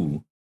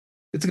 Ooh,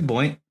 it's a good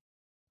point.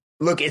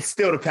 Look, it's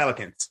still the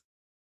Pelicans,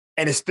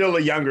 and it's still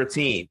a younger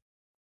team.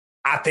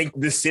 I think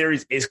this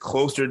series is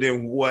closer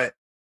than what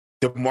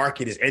the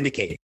market is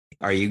indicating.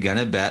 Are you going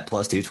to bet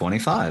plus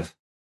 225?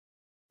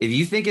 If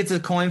you think it's a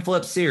coin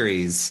flip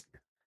series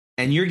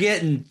and you're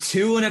getting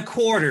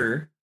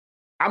 2.25,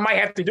 I might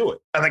have to do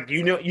it. Like,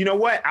 you know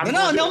what?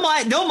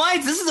 No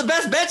minds. This is the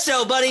best bet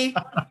show, buddy.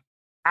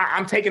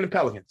 I'm taking the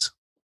Pelicans.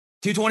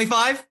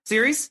 225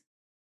 series?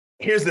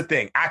 Here's the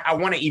thing. I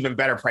want an even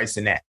better price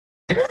than that.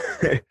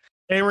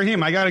 Hey,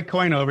 Raheem, I got a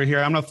coin over here.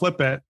 I'm going to flip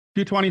it.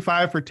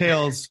 225 for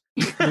tails.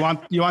 You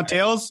want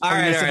tails? All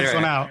right.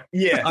 One out?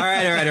 Yeah. All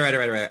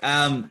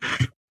right.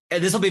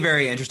 This will be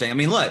very interesting. I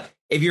mean, look,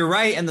 if you're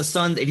right and the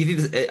Suns, if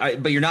you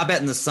think, but you're not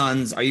betting the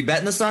Suns, are you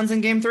betting the Suns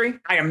in game 3?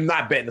 I am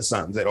not betting the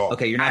Suns at all.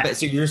 Okay, you're not betting.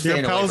 So you're staying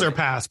your Pels are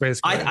pass,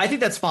 basically. I think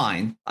that's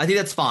fine. I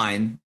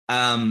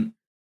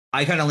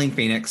kind of lean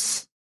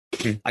Phoenix.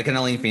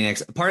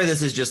 Part of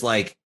this is just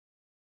like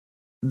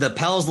the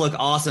Pels look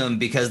awesome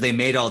because they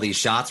made all these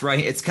shots, right?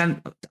 It's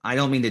kind of, I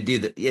don't mean to do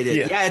that.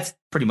 Yeah, it's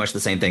pretty much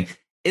the same thing.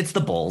 It's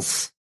the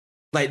Bulls.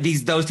 Like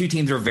those two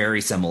teams are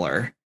very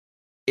similar.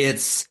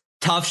 It's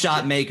tough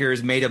shot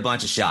makers made a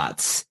bunch of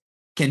shots.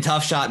 Can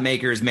tough shot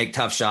makers make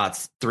tough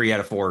shots 3 out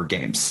of 4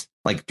 games?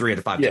 Like 3 out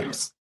of 5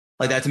 games?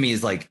 Like that to me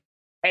is like.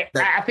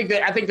 I think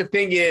the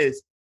thing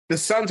is the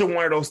Suns are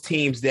one of those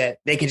teams that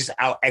they can just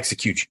out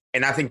execute you,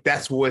 and I think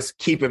that's what's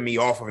keeping me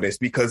off of this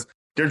because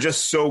they're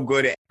just so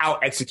good at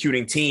out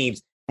executing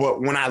teams.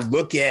 But when I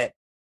look at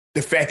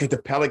the fact that the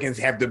Pelicans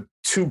have the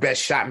 2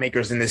 best shot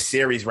makers in this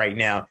series right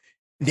now,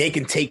 they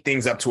can take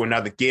things up to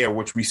another gear,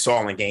 which we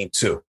saw in game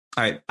 2.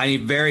 All right. I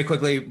need very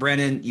quickly,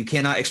 Brandon, you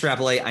cannot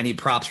extrapolate. I need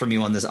props from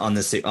you on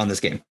this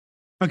game.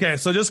 Okay.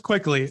 So just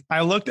quickly,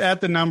 I looked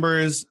at the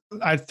numbers.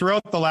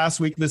 Throughout the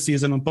last week of the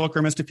season,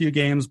 Booker missed a few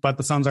games, but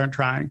the Suns aren't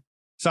trying.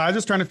 So I was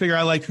just trying to figure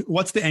out like,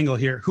 what's the angle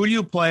here? Who do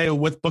you play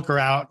with Booker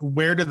out?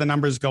 Where did the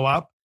numbers go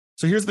up?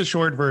 So here's the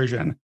short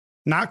version.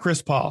 Not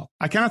Chris Paul.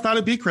 I kind of thought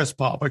it'd be Chris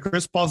Paul, but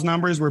Chris Paul's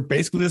numbers were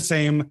basically the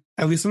same,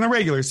 at least in the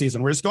regular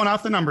season. We're just going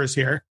off the numbers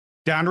here.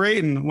 DeAndre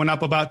Ayton went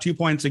up about 2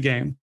 points a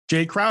game.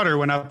 Jay Crowder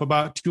went up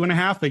about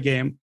 2.5 a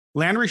game.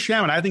 Landry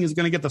Shamet, I think, is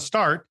going to get the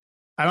start.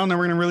 I don't know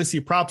we're going to really see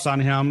props on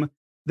him.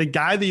 The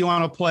guy that you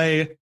want to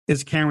play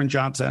is Cameron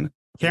Johnson.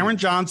 Cameron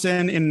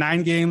Johnson in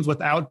 9 games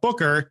without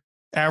Booker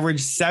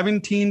averaged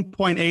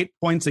 17.8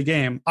 points a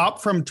game,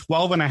 up from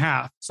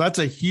 12.5. So that's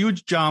a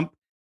huge jump.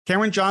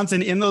 Cameron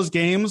Johnson in those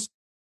games,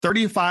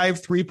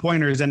 35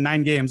 3-pointers in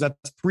 9 games. That's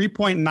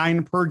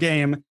 3.9 per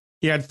game.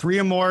 He had 3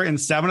 or more in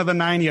 7 of the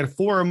 9. He had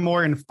 4 or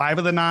more in 5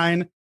 of the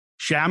 9.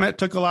 Shamet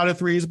took a lot of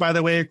threes, by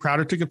the way.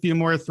 Crowder took a few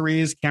more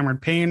threes. Cameron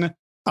Payne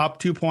up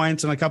 2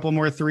 points and a couple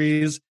more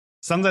threes.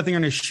 Suns, I think, are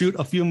going to shoot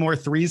a few more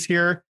threes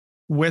here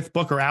with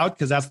Booker out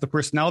because that's the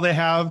personnel they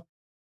have.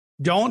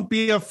 Don't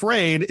be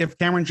afraid if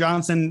Cameron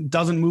Johnson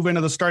doesn't move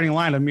into the starting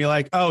lineup and be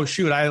like, oh,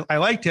 shoot, I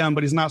liked him,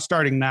 but he's not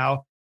starting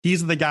now.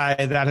 He's the guy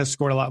that has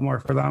scored a lot more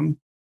for them.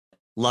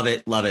 Love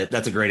it.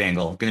 That's a great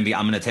angle. I'm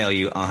going to tell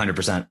you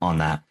 100% on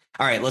that.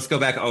 All right, let's go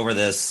back over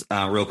this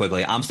real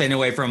quickly. I'm staying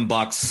away from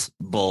Bucks,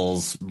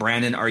 Bulls.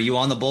 Brandon, are you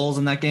on the Bulls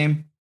in that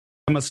game?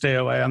 I'm going to stay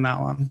away on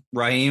that one.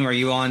 Raheem, are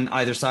you on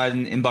either side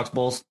in Bucks,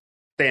 Bulls?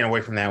 Staying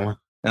away from that one.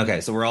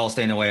 Okay, so we're all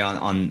staying away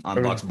on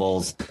Bucks,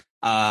 Bulls.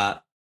 Raw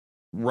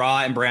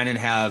and Brandon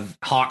have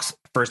Hawks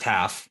first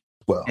half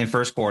and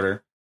first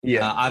quarter.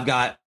 Yeah. I've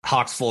got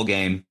Hawks full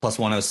game plus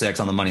 106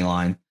 on the money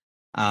line.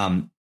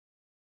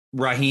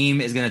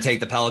 Raheem is going to take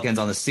the Pelicans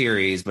on the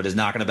series, but is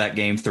not going to bet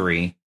game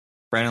 3.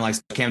 Brandon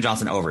likes Cam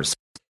Johnson overs.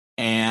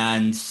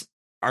 And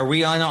are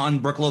we on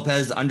Brook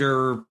Lopez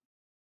under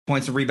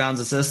points of rebounds,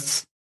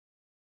 assists?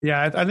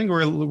 Yeah, I think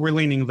we're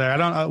leaning there. I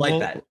don't light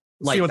bet.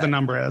 See what the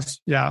number is.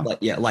 Yeah.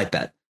 Light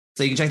bet.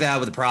 So you can check that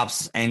out with the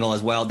props angle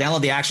as well. Download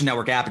the Action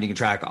Network app and you can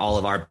track all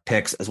of our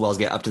picks as well as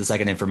get up to the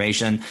second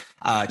information.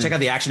 Check out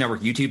the Action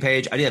Network YouTube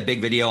page. I did a big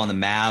video on the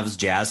Mavs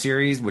Jazz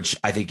series, which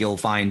I think you'll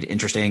find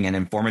interesting and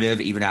informative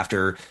even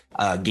after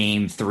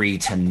game 3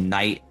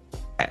 tonight.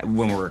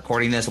 When we're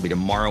recording this, it'll be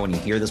tomorrow when you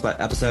hear this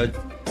episode.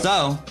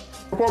 So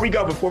before we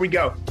go,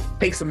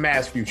 take some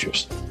Mavs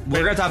futures.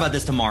 We're going to talk about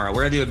this tomorrow.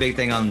 We're going to do a big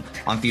thing on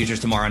futures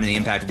tomorrow and the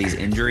impact of these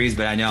injuries.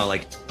 But I know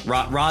like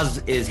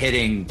Roz is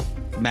hitting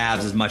Mavs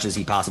as much as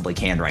he possibly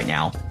can right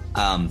now.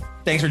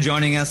 Thanks for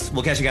joining us.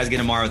 We'll catch you guys again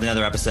tomorrow with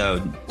another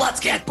episode. Let's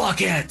get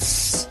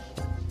buckets.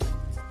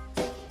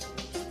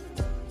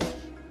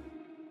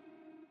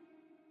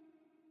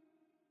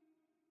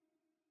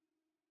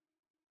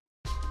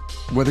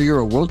 Whether you're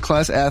a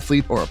world-class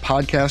athlete or a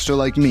podcaster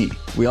like me,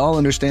 we all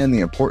understand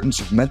the importance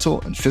of mental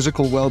and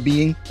physical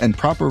well-being and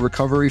proper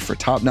recovery for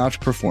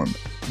top-notch performance.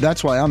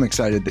 That's why I'm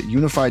excited that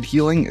Unified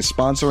Healing is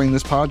sponsoring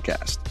this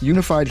podcast.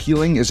 Unified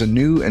Healing is a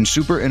new and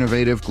super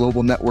innovative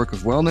global network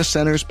of wellness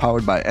centers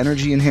powered by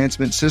Energy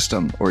Enhancement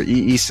System, or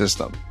EE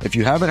System. If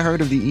you haven't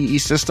heard of the EE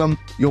System,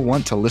 you'll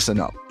want to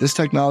listen up. This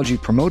technology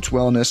promotes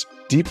wellness,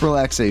 deep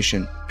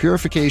relaxation,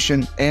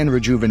 purification, and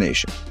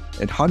rejuvenation.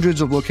 At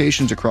hundreds of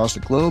locations across the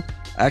globe,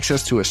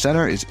 access to a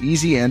center is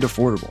easy and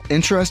affordable.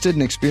 Interested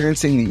in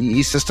experiencing the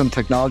EE System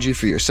technology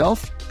for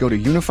yourself? Go to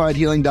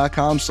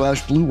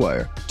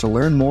unifiedhealing.com/bluewire to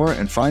learn more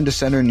and find a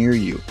center near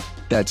you.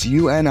 That's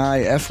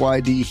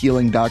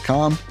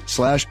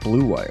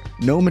unifydhealing.com/bluewire.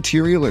 No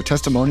material or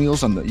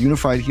testimonials on the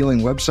Unified Healing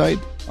website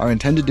are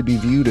intended to be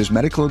viewed as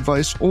medical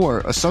advice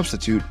or a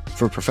substitute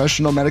for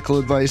professional medical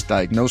advice,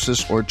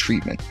 diagnosis, or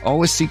treatment.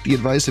 Always seek the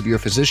advice of your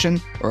physician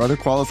or other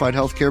qualified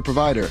healthcare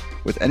provider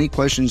with any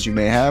questions you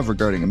may have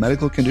regarding a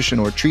medical condition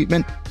or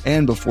treatment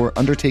and before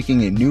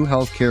undertaking a new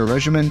healthcare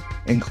regimen,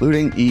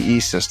 including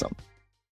EE System.